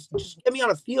 Let's just get me on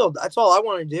a field. That's all I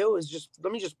want to do is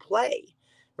let me just play,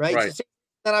 right? Right.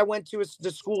 That I went to the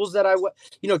schools that I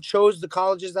chose the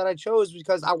colleges that I chose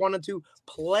because I wanted to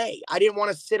play. I didn't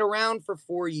want to sit around for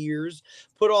 4 years,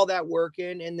 put all that work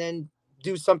in, and then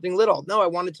do something little. No, I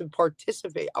wanted to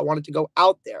participate. I wanted to go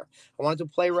out there. I wanted to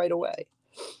play right away.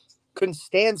 Couldn't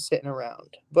stand sitting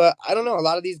around. But I don't know. A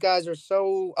lot of these guys are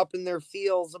so up in their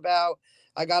feels about,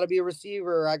 I got to be a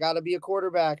receiver. I got to be a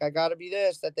quarterback. I got to be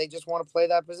this, that they just want to play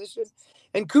that position.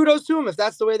 And kudos to them if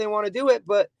that's the way they want to do it.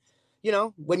 But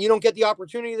when you don't get the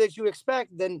opportunity that you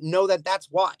expect, then know that that's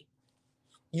why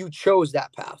you chose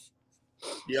that path.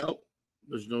 Yep.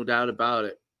 There's no doubt about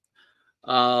it.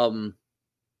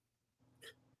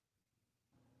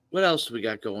 What else do we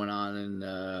got going on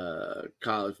in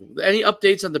college? Any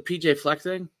updates on the PJ Fleck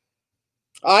thing?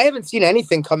 I haven't seen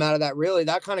anything come out of that, really.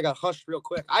 That kind of got hushed real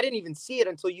quick. I didn't even see it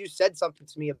until you said something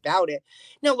to me about it.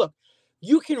 Now, look,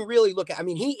 you can really look at,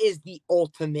 he is the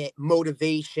ultimate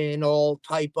motivational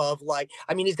type of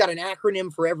he's got an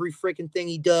acronym for every freaking thing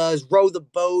he does, row the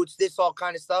boats, this all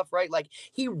kind of stuff, right? Like,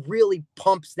 he really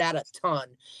pumps that a ton.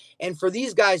 And for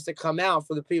these guys to come out,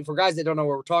 for guys that don't know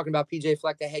what we're talking about, PJ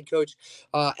Fleck, the head coach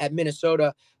at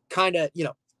Minnesota, kind of,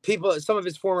 some of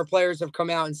his former players have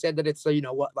come out and said that it's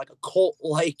like a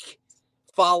cult-like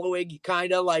following,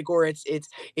 kind of like, or it's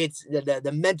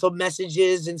the mental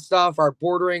messages and stuff are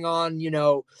bordering on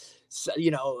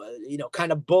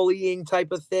kind of bullying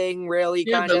type of thing, really.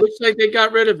 Yeah, but it looks like they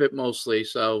got rid of it mostly.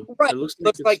 So right. It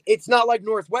looks like it's not like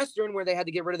Northwestern where they had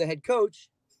to get rid of the head coach.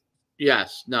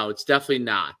 Yes, no, it's definitely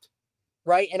not.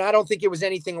 Right. And I don't think it was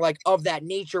anything like of that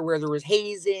nature where there was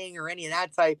hazing or any of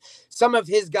that type. Some of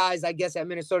his guys, I guess, at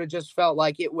Minnesota just felt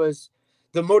like it was,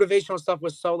 the motivational stuff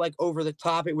was so like over the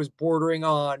top. It was bordering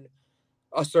on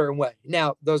a certain way.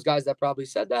 Now, those guys that probably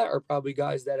said that are probably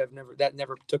guys that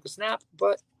never took a snap.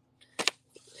 But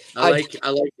I like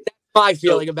that's my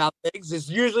feeling about things.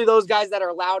 Is usually those guys that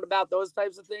are loud about those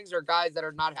types of things are guys that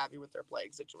are not happy with their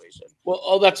playing situation.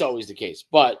 Well, that's always the case.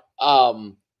 But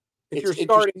if you're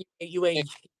starting, you ain't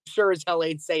sure as hell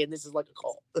ain't saying this is like a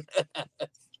call.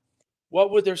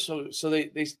 What would their so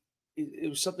they it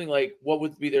was something like, what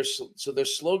would be their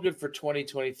slogan for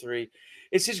 2023?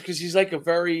 It's just because he's like a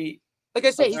very, like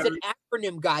I say, he's an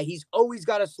acronym guy. He's always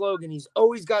got a slogan. He's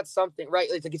always got something, right?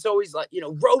 It's always like,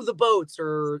 row the boats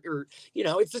or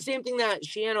it's the same thing that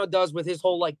Shiano does with his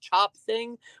whole like chop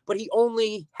thing, but he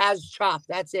only has chop.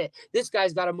 That's it. This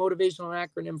guy's got a motivational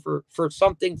acronym for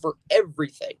something, for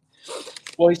everything.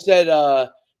 Well, he said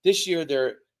this year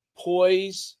they're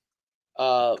poise.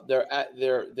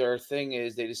 Their thing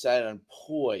is they decided on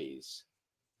poise,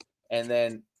 and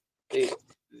then we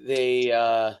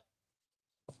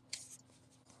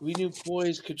knew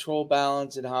poise, control,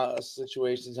 balance, and how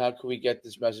situations. How could we get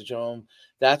this message home?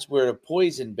 That's where the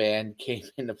Poison band came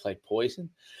into play. Poison.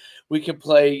 We can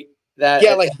play that.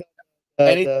 Yeah, like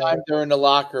anytime they're in the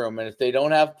locker room, and if they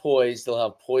don't have poise, they'll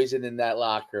have poison in that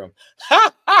locker room.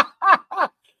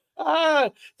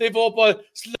 They've all bought.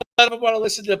 None of them want to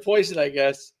listen to Poison, I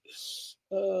guess.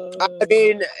 I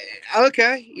mean,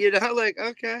 okay,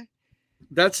 okay.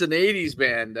 That's an '80s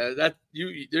band.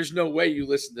 There's no way you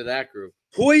listen to that group.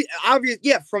 Poison, obvious,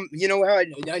 yeah. From how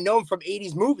I know him from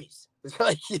 '80s movies. It's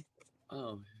like,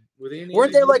 oh Were they any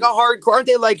Weren't they like a hardcore? Aren't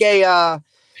they like a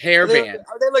hair band?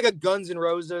 Are they like a Guns N'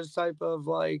 Roses type of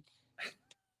like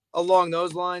along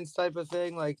those lines type of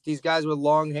thing? Like these guys with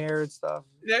long hair and stuff.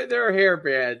 They're a hair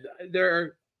band.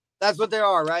 That's what they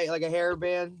are, right? Like a hair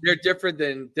band. They're different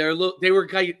than they were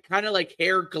kind of like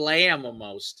hair glam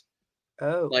almost.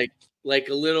 Oh, like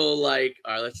a little like.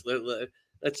 All right,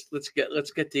 let's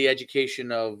get the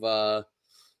education of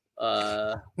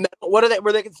metal. What are they?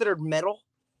 Were they considered metal?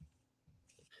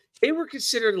 They were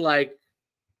considered like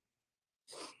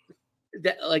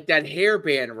that hair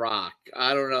band rock.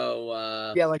 I don't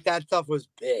know. Yeah, like that stuff was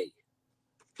big.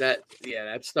 That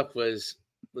stuff was.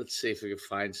 Let's see if we can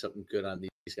find something good on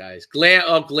these guys.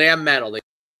 Glam metal. They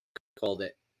called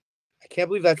it. I can't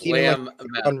believe that's glam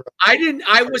even metal.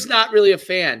 I was not really a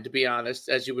fan, to be honest,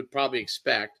 as you would probably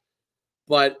expect.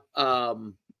 But I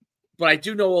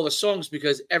do know all the songs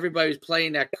because everybody was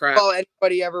playing that crap. Well,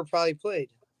 anybody ever probably played.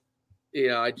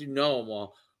 Yeah, I do know them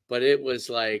all. But it was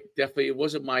like definitely it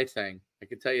wasn't my thing. I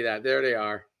can tell you that. There they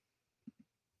are.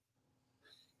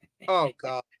 Oh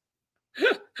God.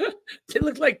 They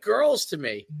look like girls to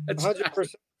me.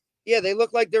 100%. Yeah, they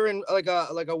look like they're in like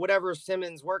a whatever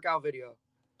Simmons workout video.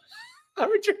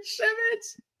 Richard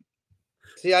Simmons.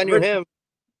 See, I knew him.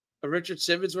 A Richard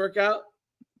Simmons workout?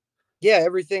 Yeah,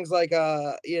 everything's like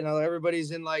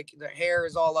everybody's in like their hair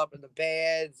is all up in the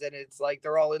beds and it's like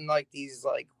they're all in like these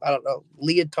like I don't know,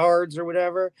 leotards or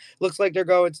whatever. Looks like they're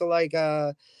going to like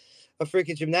a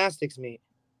freaking gymnastics meet.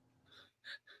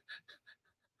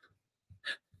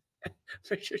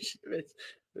 Richard Simmons.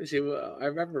 I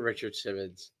remember Richard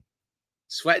Simmons.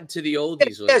 Sweating to the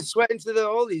oldies. Yeah, sweating to the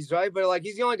oldies, right? But like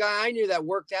he's the only guy I knew that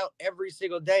worked out every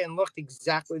single day and looked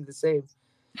exactly the same.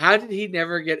 How did he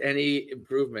never get any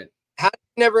improvement? How did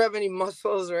he never have any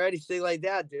muscles or anything like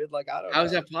that, dude? Like I don't know. How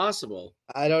is that possible?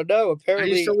 I don't know.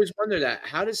 Apparently, I just always wonder that.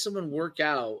 How does someone work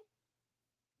out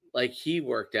like he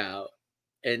worked out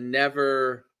and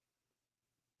never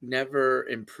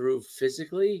improve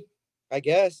physically? I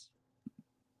guess.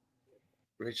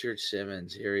 Richard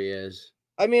Simmons, here he is.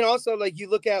 I mean, also like you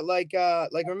look at like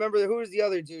remember who was the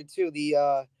other dude too?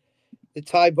 The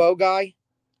Tybo guy.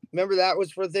 Remember that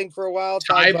was for a thing for a while.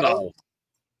 Tybo,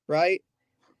 right?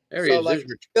 There he is. Like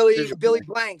Billy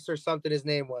Blanks or something. His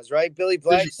name was right. Billy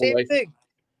Blanks, same thing.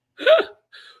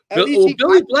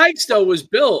 Billy Blanks though was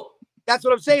built. That's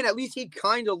what I'm saying. At least he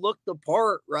kind of looked the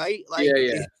part, right? Like,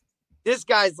 yeah. This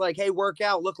guy's like, hey, work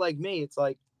out, look like me. It's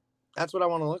like, that's what I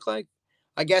want to look like.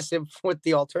 I guess what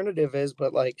the alternative is,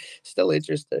 but like, still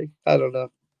interesting. I don't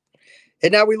know.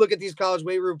 And now we look at these college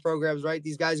weight room programs, right?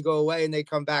 These guys go away and they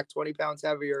come back 20 pounds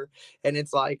heavier. And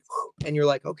it's like, and you're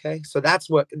like, okay, so that's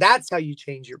how you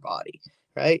change your body,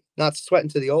 right? Not sweating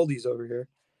to the oldies over here.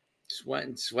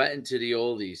 Sweating to the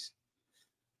oldies.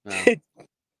 Wow.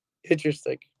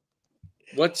 Interesting.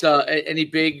 What's any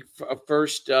big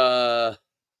first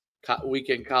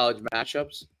weekend college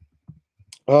matchups?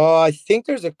 I think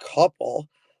there's a couple.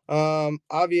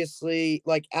 Obviously,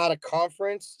 like out of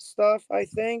conference stuff, I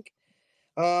think.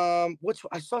 Which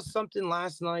I saw something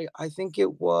last night. I think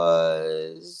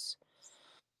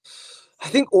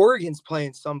Oregon's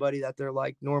playing somebody that they're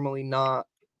like normally not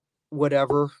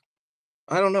whatever.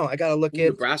 I don't know. I gotta look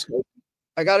at Nebraska.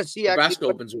 I gotta see Nebraska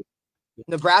opens with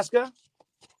Nebraska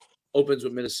opens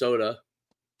with Minnesota.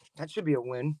 That should be a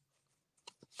win.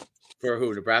 For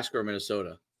who? Nebraska or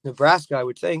Minnesota? Nebraska, I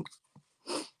would think.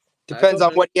 Depends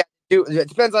on what he had to do. It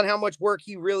depends on how much work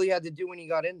he really had to do when he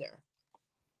got in there.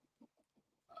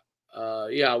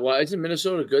 Yeah. Well, isn't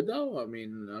Minnesota good though? I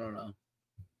mean, I don't know.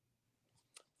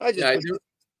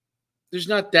 There's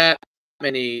not that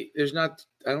many.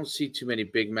 I don't see too many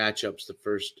big matchups. The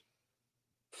first.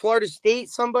 Florida State,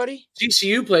 somebody.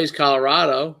 TCU plays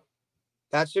Colorado.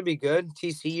 That should be good.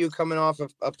 TCU coming off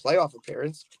of a playoff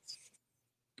appearance.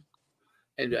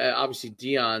 And obviously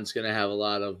Deion's going to have a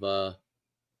lot of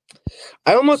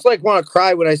I almost like want to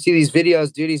cry when I see these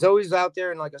videos, dude. He's always out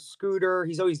there in like a scooter.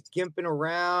 He's always gimping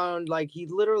around. Like he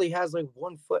literally has like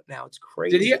 1 foot now. It's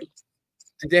crazy.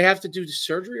 Did they have to do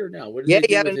surgery or no? He had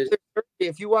another surgery.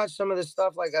 If you watch some of the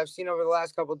stuff like I've seen over the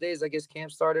last couple of days, I guess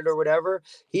camp started or whatever.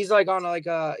 He's like on like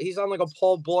a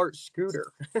Paul Blart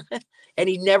scooter, and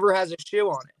he never has a shoe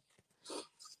on it.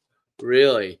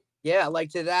 Really? Yeah, like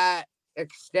to that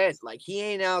extent. Like he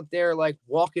ain't out there like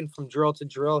walking from drill to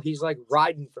drill. He's like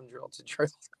riding from drill to drill.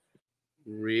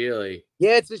 Really?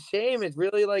 Yeah, it's a shame. It's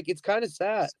really like it's kind of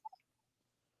sad.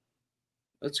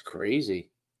 That's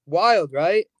crazy. Wild,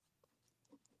 right?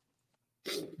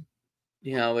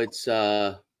 You know, it's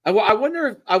I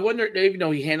wonder, even though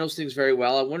he handles things very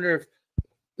well, I wonder if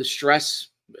the stress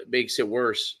makes it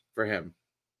worse for him.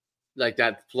 like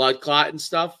that blood clot and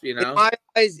stuff, you know.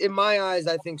 In my eyes,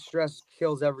 I think stress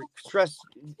kills stress.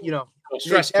 You know,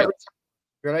 Stress kills.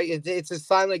 Right? It's a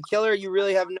silent killer. You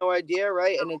really have no idea,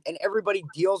 right? And everybody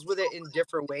deals with it in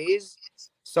different ways.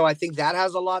 So I think that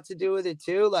has a lot to do with it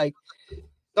too. Like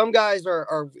some guys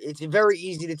are it's very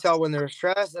easy to tell when they're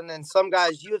stressed, and then some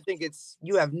guys you think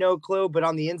you have no clue, but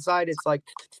on the inside it's like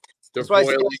They're that's why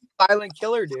boiling. I say it's a silent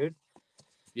killer, dude.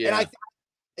 Yeah. And I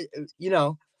think, you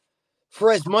know,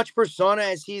 for as much persona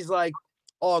as he's like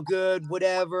all good,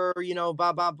 whatever, you know,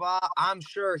 blah blah blah, I'm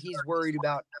sure he's worried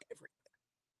about everything.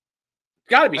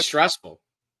 Got to be stressful.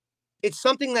 It's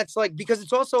something that's like, because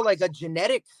it's also like a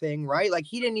genetic thing, right? Like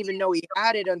he didn't even know he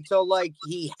had it until like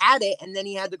he had it. And then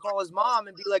he had to call his mom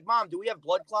and be like, Mom, do we have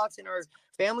blood clots in our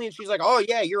family? And she's like, oh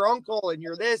yeah, your uncle and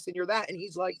you're this and you're that. And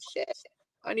he's like, shit,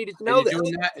 I needed to know that.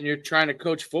 Doing that and you're trying to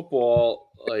coach football.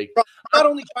 Like not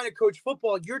only trying to coach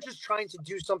football, you're just trying to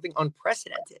do something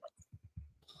unprecedented.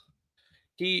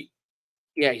 He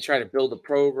tried to build a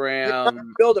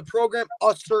program. Build a program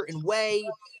a certain way.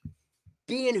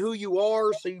 Being who you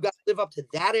are, so you got to live up to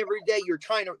that every day. Your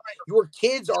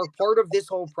kids are part of this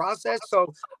whole process.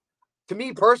 So to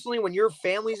me personally, when your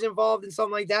family's involved in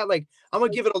something like that, like I'm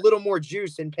gonna give it a little more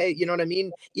juice and pay, you know what I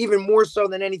mean? Even more so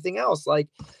than anything else. Like,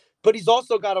 but he's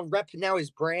also got to rep now his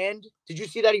brand. Did you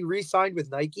see that he re-signed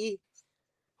with Nike?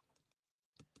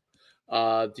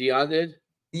 Dion did?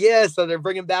 Yeah, so they're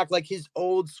bringing back like his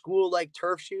old school like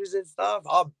turf shoes and stuff.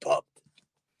 I'm pumped.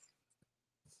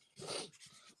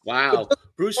 Wow.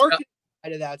 Bruce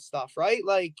side of that stuff, right?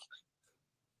 Like,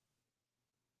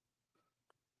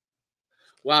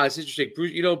 wow, it's interesting.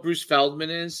 Bruce, you know who Bruce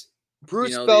Feldman is?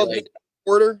 Bruce Feldman,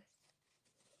 reporter.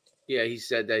 Yeah, he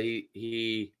said that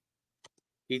he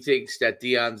thinks that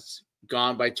Dion's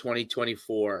gone by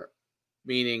 2024,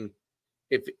 meaning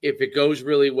if it goes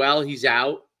really well, he's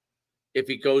out.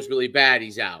 If it goes really bad,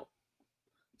 he's out.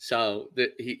 So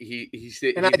that he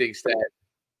thinks that.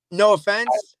 No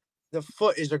offense. The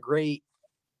foot is a great.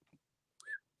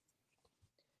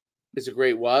 It's a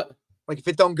great what? Like if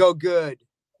it don't go good,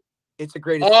 it's a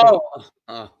great.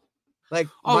 Like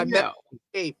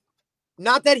hey,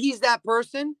 not that he's that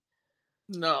person.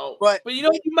 No, but you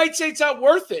know you might say it's not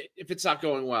worth it if it's not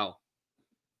going well.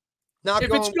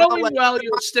 If it's going well,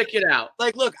 you'll stick it out.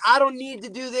 Like, look, I don't need to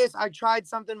do this. I tried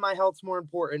something. My health's more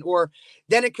important. Or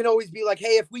then it can always be like,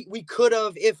 hey, if we could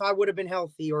have, if I would have been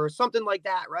healthy or something like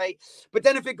that, right? But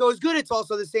then if it goes good, it's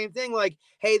also the same thing. Like,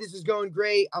 hey, this is going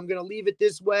great. I'm going to leave it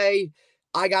this way.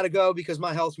 I got to go because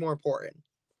my health's more important.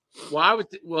 Well,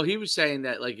 he was saying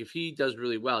that like if he does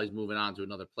really well, he's moving on to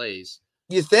another place.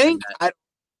 You think?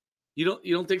 You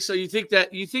don't think so? You think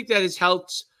that his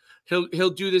health's he'll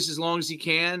do this as long as he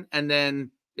can, and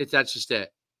then that's just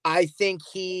it. I think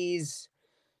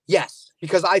yes,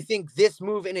 because I think this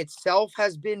move in itself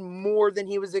has been more than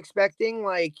he was expecting.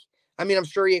 Like, I mean, I'm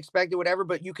sure he expected whatever,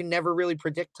 but you can never really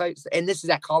predict types. And this is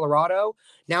at Colorado.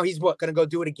 Now he's going to go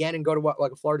do it again and go to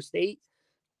like a Florida State?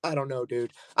 I don't know,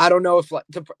 dude. I don't know if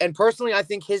and personally, I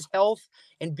think his health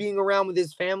and being around with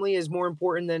his family is more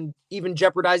important than even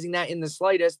jeopardizing that in the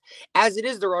slightest. As it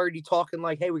is, they're already talking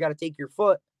like, hey, we got to take your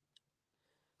foot.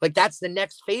 Like that's the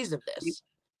next phase of this.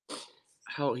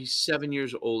 He's 7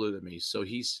 years older than me, so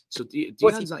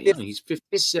Dion's not young. He's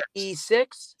 56.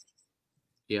 56.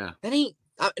 Yeah. That ain't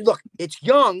look. It's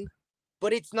young,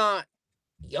 but it's not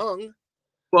young.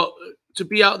 Well, to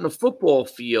be out in the football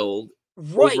field,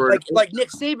 right? Like Nick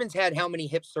Saban's had how many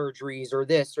hip surgeries or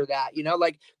this or that? You know,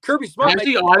 like Kirby Smart. I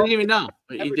didn't even know.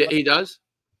 He does.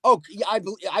 Oh, yeah,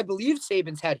 I believe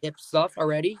Saban's had hip stuff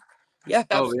already. Yeah.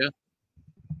 Oh yeah.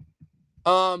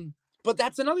 But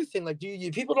that's another thing. Like,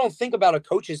 people don't think about a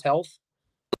coach's health?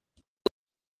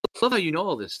 I love how you know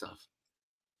all this stuff.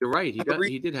 You're right.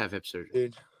 He did have hip surgery.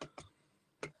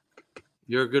 Dude.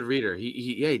 You're a good reader.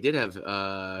 He did have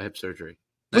hip surgery.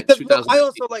 But I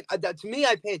also like that. To me,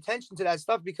 I pay attention to that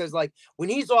stuff because like when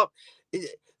he's off,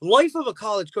 life of a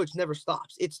college coach never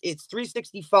stops. It's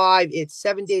 365. It's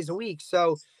 7 days a week.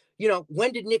 So, you know,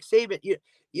 when did Nick Saban?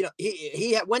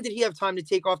 When did he have time to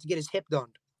take off to get his hip done?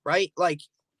 Right? Like,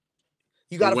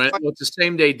 you got to. It's the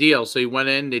same day deal. So he went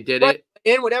in, they did it,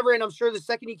 and whatever. And I'm sure the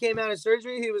second he came out of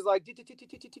surgery, he was like,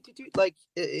 like,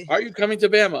 "Are you coming to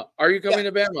Bama? Are you coming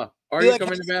to Bama? Are you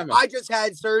coming to Bama?" I just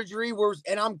had surgery.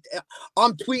 And I'm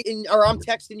tweeting or I'm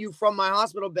texting you from my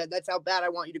hospital bed. That's how bad I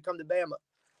want you to come to Bama.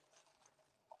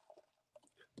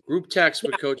 Group text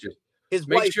with coaches. His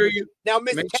wife. Now,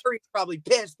 Miss Terry's probably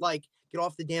pissed. Like, get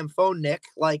off the damn phone, Nick.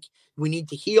 Like, we need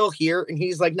to heal here. And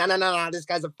he's like, no. This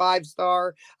guy's a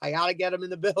 5-star. I got to get him in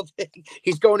the building.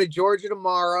 He's going to Georgia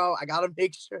tomorrow. I got to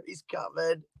make sure he's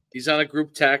coming. He's on a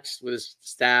group text with his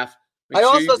staff. I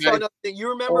also saw another thing. You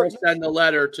remember? Send a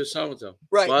letter to so-and-so.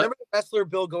 Right. What? Remember the wrestler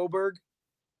Bill Goldberg?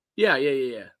 Yeah.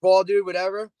 Ball dude,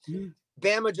 whatever. Mm-hmm.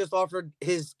 Bama just offered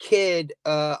his kid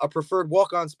a preferred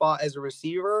walk-on spot as a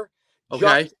receiver.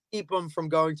 Okay. Just to keep him from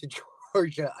going to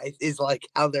Georgia is like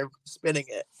how they're spinning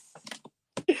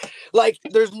it. Like,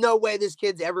 there's no way this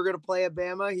kid's ever going to play at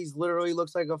Bama. He's literally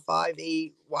looks like a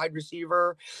 5'8" wide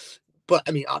receiver. But,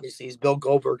 I mean, obviously, he's Bill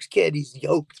Goldberg's kid. He's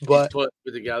yoked. But he's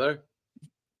put together.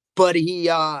 But he,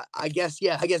 I guess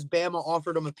Bama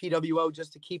offered him a PWO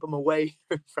just to keep him away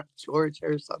from Georgia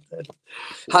or something.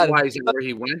 Why is it where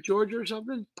he went, Georgia or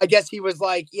something? I guess he was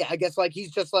like, he's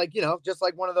just like, just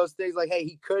like one of those things like, hey,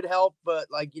 he could help, but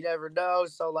like, you never know.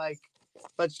 So like,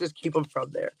 let's just keep him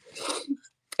from there.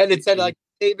 And it said like,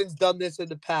 Saban's done this in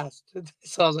the past.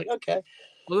 So I was like, okay.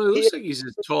 Well, it looks like he's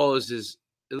as tall as his,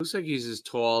 it looks like he's as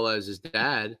tall as his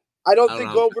dad. I don't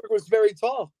think Goldberg was very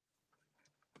tall.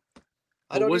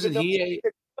 Wasn't he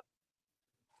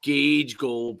Gage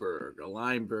Goldberg, a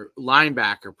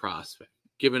linebacker prospect,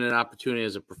 given an opportunity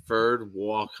as a preferred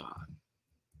walk-on?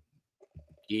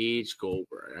 Gage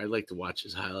Goldberg. I'd like to watch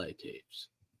his highlight tapes.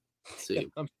 Let's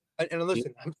see. And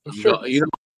listen, I'm sure you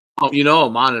know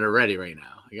I'm on it already right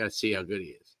now. I got to see how good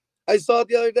he is. I saw it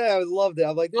the other day. I loved it.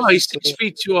 I'm like, he's 6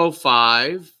 feet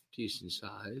 205, decent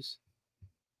size.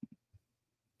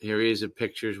 Here he is in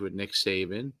pictures with Nick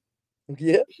Saban.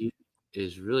 Yeah. He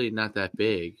is really not that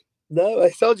big. No,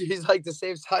 I told you he's like the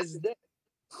same size as Nick.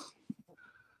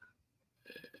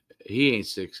 He ain't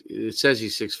 6. It says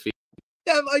he's 6 feet.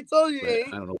 Yeah, I told you. I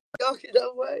don't know.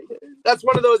 No way. That's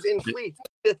one of those in cleats.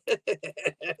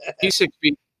 He's 6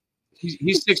 feet.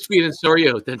 He's 6 feet, and so are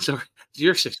you. Then so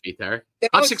you're 6 feet there. Yeah,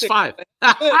 I'm 6'5".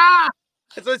 That's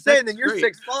what I'm saying. Then you're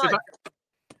 6'5".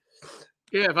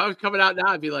 Yeah, if I was coming out now,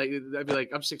 I'd be like,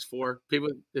 I'm 6'4". People,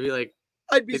 they'd be like,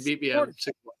 I'd be beat me at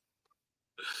 6'4".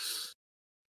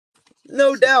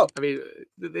 No doubt. I mean,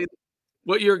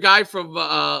 what your guy from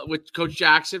with Coach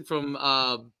Jackson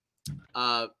from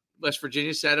West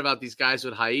Virginia said about these guys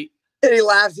with height. And he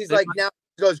laughs. He's like, now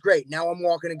he goes, great. Now I'm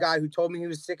walking a guy who told me he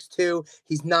was 6'2".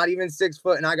 He's not even 6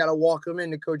 foot, and I got to walk him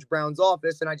into Coach Brown's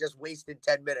office, and I just wasted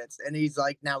 10 minutes. And he's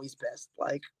like, now he's pissed.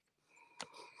 Like,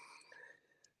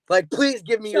 please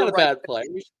give me your right bad play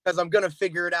because I'm gonna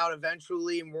figure it out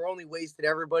eventually, and we're only wasting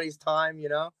everybody's time, you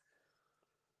know.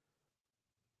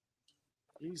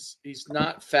 He's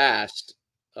not fast,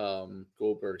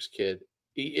 Goldberg's kid.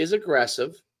 He is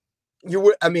aggressive.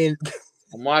 I'm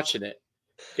watching it.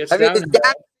 His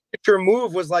signature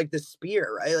move was like the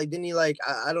spear, right? Like, didn't he like?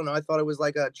 I don't know. I thought it was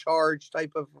like a charge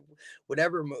type of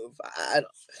whatever move. I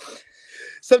don't.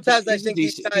 Sometimes I think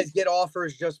these guys get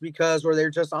offers just because, or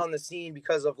they're just on the scene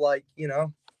because of like, you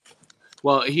know.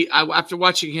 Well, after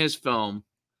watching his film,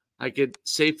 I could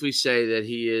safely say that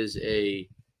he is a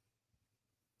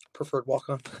preferred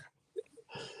walk-on.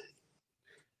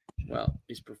 Well,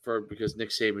 he's preferred because Nick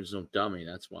Saban's no dummy.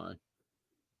 That's why.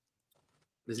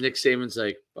 Because Nick Saban's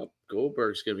like,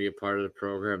 Goldberg's going to be a part of the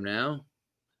program now.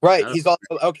 Right. He's also,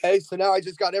 okay, so now I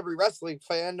just got every wrestling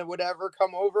fan or whatever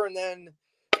come over, and then,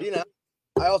 you know,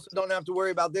 I also don't have to worry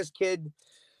about this kid,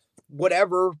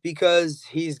 whatever, because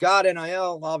he's got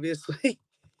NIL, obviously.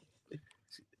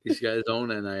 He's got his own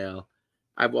NIL.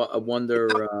 I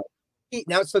wonder.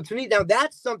 Now, so to me, now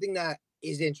that's something that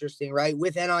is interesting, right?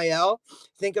 With NIL,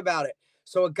 think about it.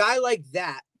 So a guy like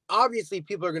that, obviously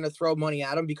people are going to throw money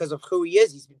at him because of who he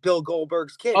is. He's Bill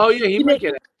Goldberg's kid. Oh, yeah, he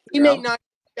may not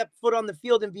step foot on the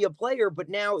field and be a player, but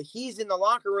now he's in the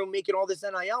locker room making all this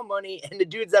NIL money, and the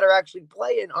dudes that are actually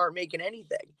playing aren't making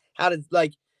anything.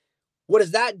 What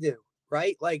does that do,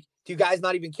 right? Like, do you guys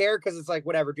not even care because it's like,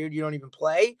 whatever, dude, you don't even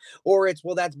play? Or it's,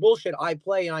 well, that's bullshit. I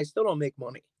play and I still don't make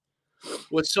money.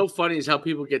 What's so funny is how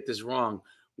people get this wrong.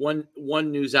 One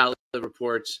news outlet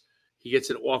reports he gets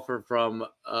an offer from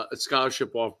a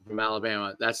scholarship offer from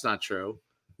Alabama. That's not true.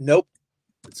 Nope.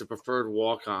 It's a preferred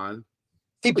walk-on.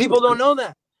 See, people don't know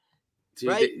that. See,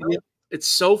 right? It's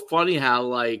so funny how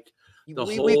like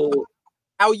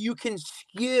how you can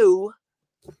skew,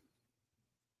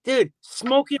 dude.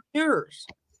 Smoke and mirrors.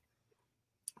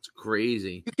 It's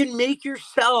crazy. You can make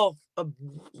yourself a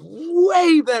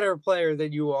way better player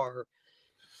than you are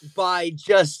by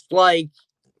just like.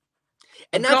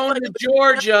 And that's going to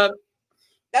Georgia.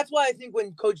 That's why I think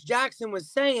when Coach Jackson was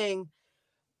saying,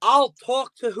 "I'll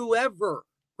talk to whoever,"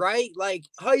 right? Like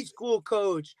high school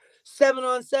coach,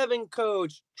 7-on-7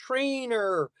 coach,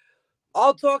 trainer,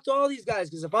 I'll talk to all these guys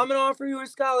because if I'm going to offer you a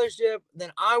scholarship,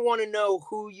 then I want to know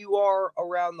who you are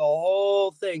around the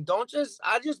whole thing.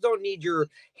 I just don't need your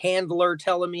handler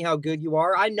telling me how good you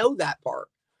are. I know that part.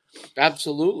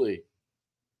 Absolutely.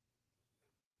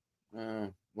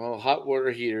 Well, hot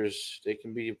water heaters, they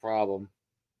can be a problem.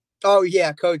 Oh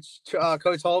yeah, Coach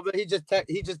Holman. He just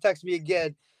texted me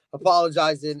again,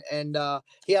 apologizing, and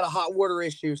he had a hot water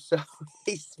issue, so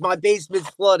my basement's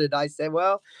flooded. I said,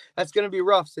 well, that's gonna be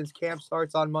rough since camp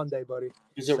starts on Monday, buddy.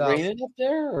 Is it raining up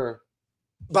there, or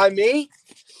by me?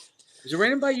 is it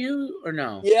raining by you, or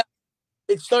no? Yeah,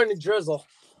 it's starting to drizzle.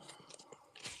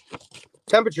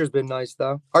 Temperature's been nice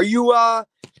though. Are you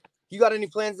you got any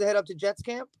plans to head up to Jets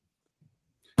camp?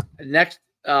 Next,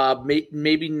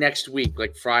 maybe next week,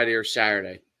 like Friday or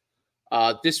Saturday.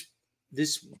 This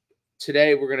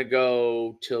today we're gonna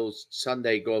go till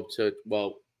Sunday. Go up to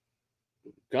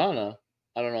Ghana.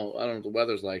 I don't know what the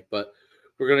weather's like, but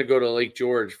we're gonna go to Lake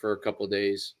George for a couple of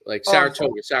days, like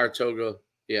Saratoga.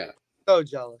 Yeah. So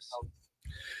jealous.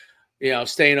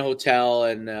 Stay in a hotel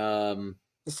and the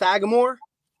Sagamore.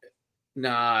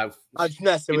 Nah, I'm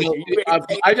messing with you.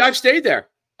 I've stayed there.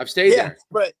 I've stayed there,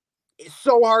 but it's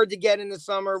so hard to get in the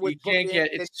summer. You can't get.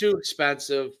 It's too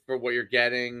expensive for what you're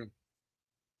getting.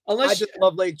 Unless I just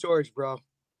love Lake George, bro.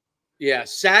 Yeah,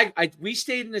 we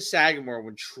stayed in the Sagamore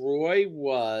when Troy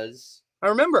was. I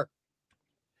remember.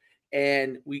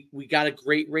 And we got a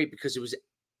great rate because it was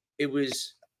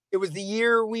the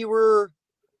year you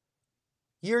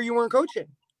weren't coaching.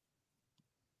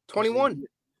 21.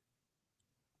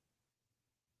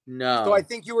 No. So I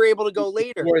think you were able to go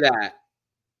later. Before that.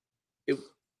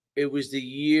 It was the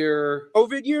year.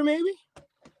 COVID year, maybe?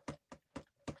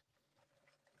 It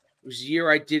was the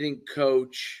year I didn't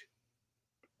coach.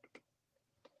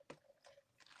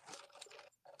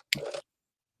 It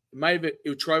might have been.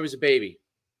 Troy was a baby.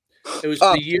 It was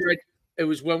the year. It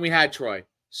was when we had Troy.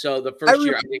 So the first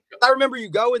year. I remember you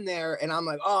going there, and I'm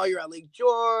like, oh, you're at Lake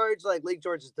George. Like, Lake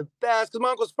George is the best. Because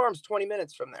my uncle's farm's 20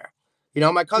 minutes from there.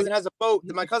 My cousin has a boat.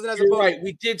 My cousin has a boat. Right.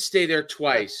 We did stay there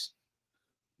twice.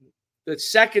 The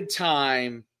second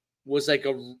time was like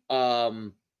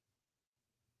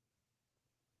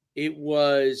it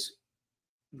was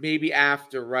maybe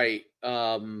after, right?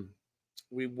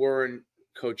 We weren't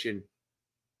coaching,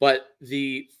 but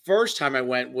the first time I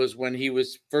went was when he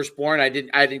was first born. I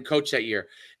didn't coach that year,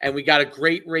 and we got a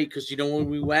great rate because when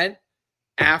we went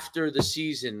after the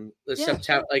season,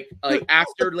 September, like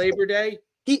after Labor Day.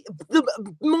 The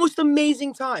most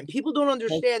amazing time. People don't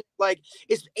understand, like,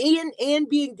 it's and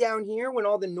being down here when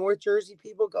all the North Jersey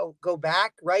people go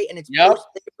back, right? And it's post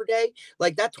Labor Day,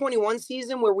 like that 21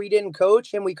 season where we didn't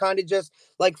coach and we kind of just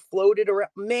like floated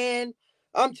around. Man,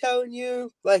 I'm telling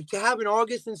you, like, to have an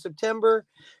August and September,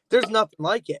 there's nothing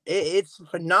like it. It's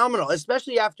phenomenal,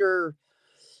 especially after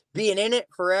being in it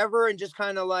forever and just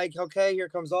kind of like, okay, here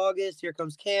comes August, here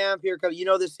comes camp, here comes,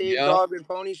 the same dog and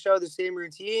pony show, the same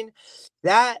routine.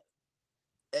 That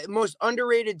most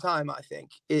underrated time, I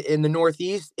think, in the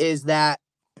Northeast is that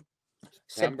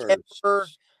September,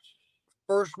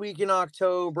 first week in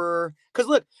October. Because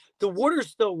look, the water's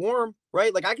still warm,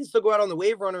 right? Like I can still go out on the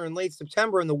wave runner in late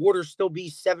September and the water still be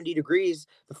 70 degrees.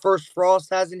 The first frost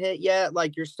hasn't hit yet.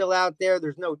 Like you're still out there.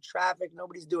 There's no traffic.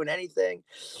 Nobody's doing anything.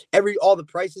 All the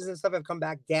prices and stuff have come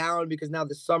back down because now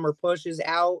the summer push is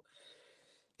out.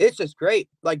 It's just great.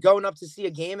 Like going up to see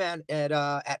a game at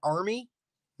Army,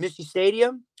 Missy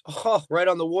Stadium. Oh, right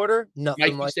on the water.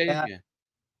 Nothing like that. Yeah.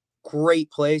 Great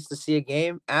place to see a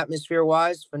game. Atmosphere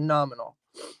wise, phenomenal.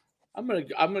 I'm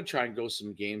gonna try and go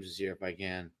some games this year if I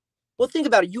can. Well, think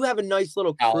about it. You have a nice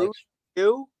little crew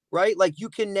too, right? Like you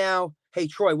can now, hey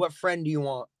Troy, what friend do you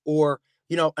want? Or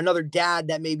another dad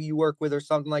that maybe you work with or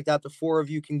something like that. The four of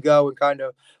you can go and kind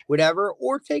of whatever.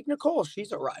 Or take Nicole.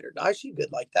 She's a ride or die. She's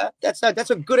good like that. That's an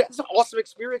awesome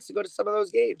experience to go to some of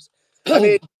those games. I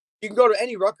mean, you can go to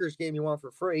any Rutgers game you want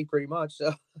for free, pretty much.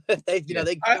 So I bet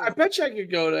you I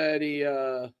could go to any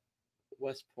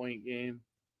West Point game.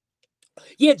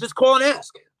 Yeah, just call and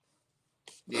ask.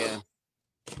 Yeah.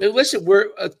 Hey, listen,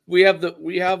 we have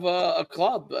a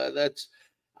club that's.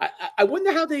 I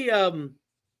wonder how they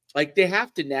they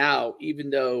have to now, even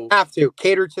though have to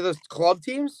cater to the club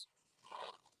teams.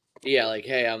 Yeah, like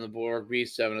hey, I'm the Borg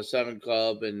B707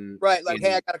 club, and right, like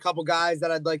hey, I got a couple guys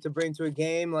that I'd like to bring to a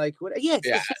game. Like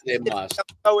they must.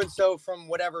 So and so from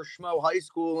whatever schmo high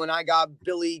school, and I got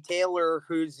Billy Taylor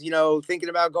who's thinking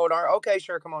about going to okay,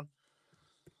 sure, come on.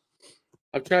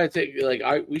 I'm trying to think. Like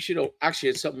we should actually.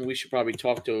 It's something we should probably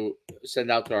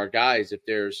send out to our guys if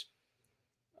there's,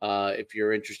 if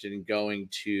you're interested in going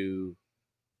to.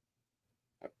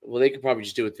 Well, they could probably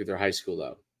just do it through their high school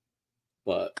though.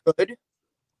 But Good.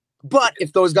 But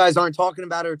if those guys aren't talking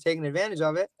about it or taking advantage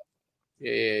of it,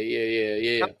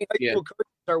 yeah.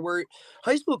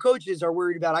 High school coaches are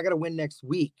worried about, I got to win next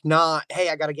week, not, hey,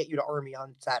 I got to get you to Army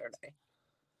on Saturday.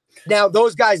 Now,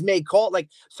 those guys may call, like,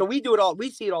 so we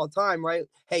see it all the time, right?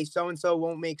 Hey, so-and-so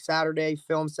won't make Saturday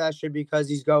film session because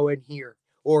he's going here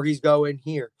or he's going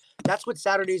here. That's what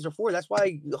Saturdays are for. That's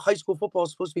why high school football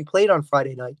is supposed to be played on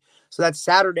Friday night. So that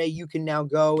Saturday you can now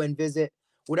go and visit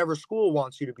whatever school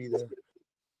wants you to be there.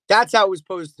 That's how it was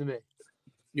posed to me.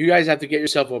 You guys have to get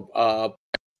yourself a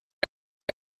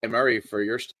Murray for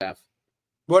your staff.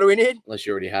 What do we need? Unless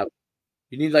you already have.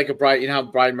 You need like a Brian. You know how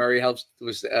Brian Murray helps?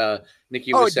 Was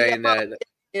Nikki was saying DFO. that?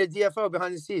 Yeah, DFO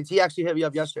behind the scenes. He actually hit me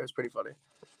up yesterday. It's pretty funny.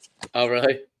 Oh,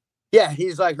 really? Yeah,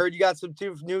 he's like, heard you got some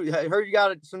two freshmen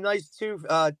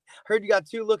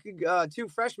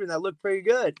that look pretty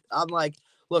good. I'm like,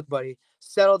 look, buddy,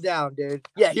 settle down, dude.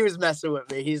 Yeah, he was messing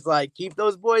with me. He's like, keep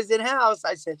those boys in house.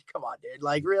 I said, come on, dude.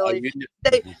 Like, really?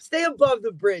 Stay above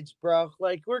the bridge, bro.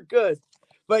 Like, we're good.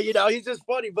 But he's just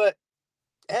funny. But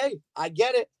hey, I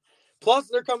get it. Plus,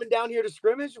 they're coming down here to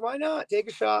scrimmage. Why not? Take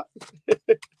a shot.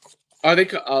 Are they?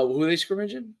 Who are they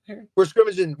scrimmaging here? We're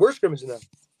scrimmaging them.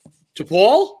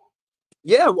 DePaul?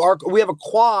 Yeah, we have a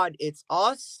quad. It's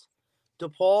us,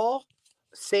 DePaul,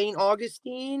 St.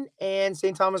 Augustine, and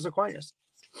St. Thomas Aquinas.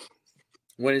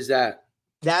 When is that?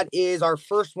 That is our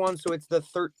first one. So it's the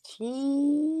 13th,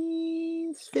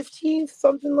 15th,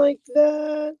 something like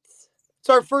that. It's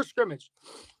our first scrimmage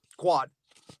quad.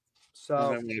 So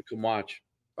I'm going to come watch.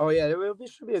 Oh, yeah, it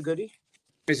should be a goodie.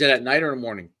 Is it at night or in the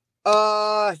morning?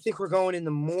 I think we're going in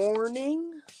the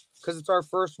morning because it's our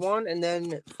first one. And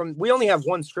then we only have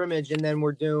one scrimmage, and then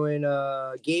we're doing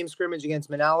a game scrimmage against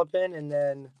Manalapan, and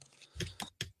then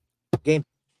game.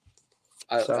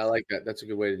 I like that. That's a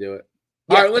good way to do it.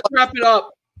 Yeah, all right, let's wrap it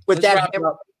up. With that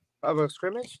of a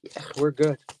scrimmage, yeah, we're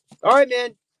good. All right,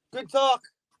 man. Good talk.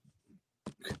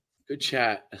 Good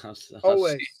chat.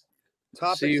 Always.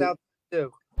 Topics out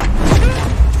too.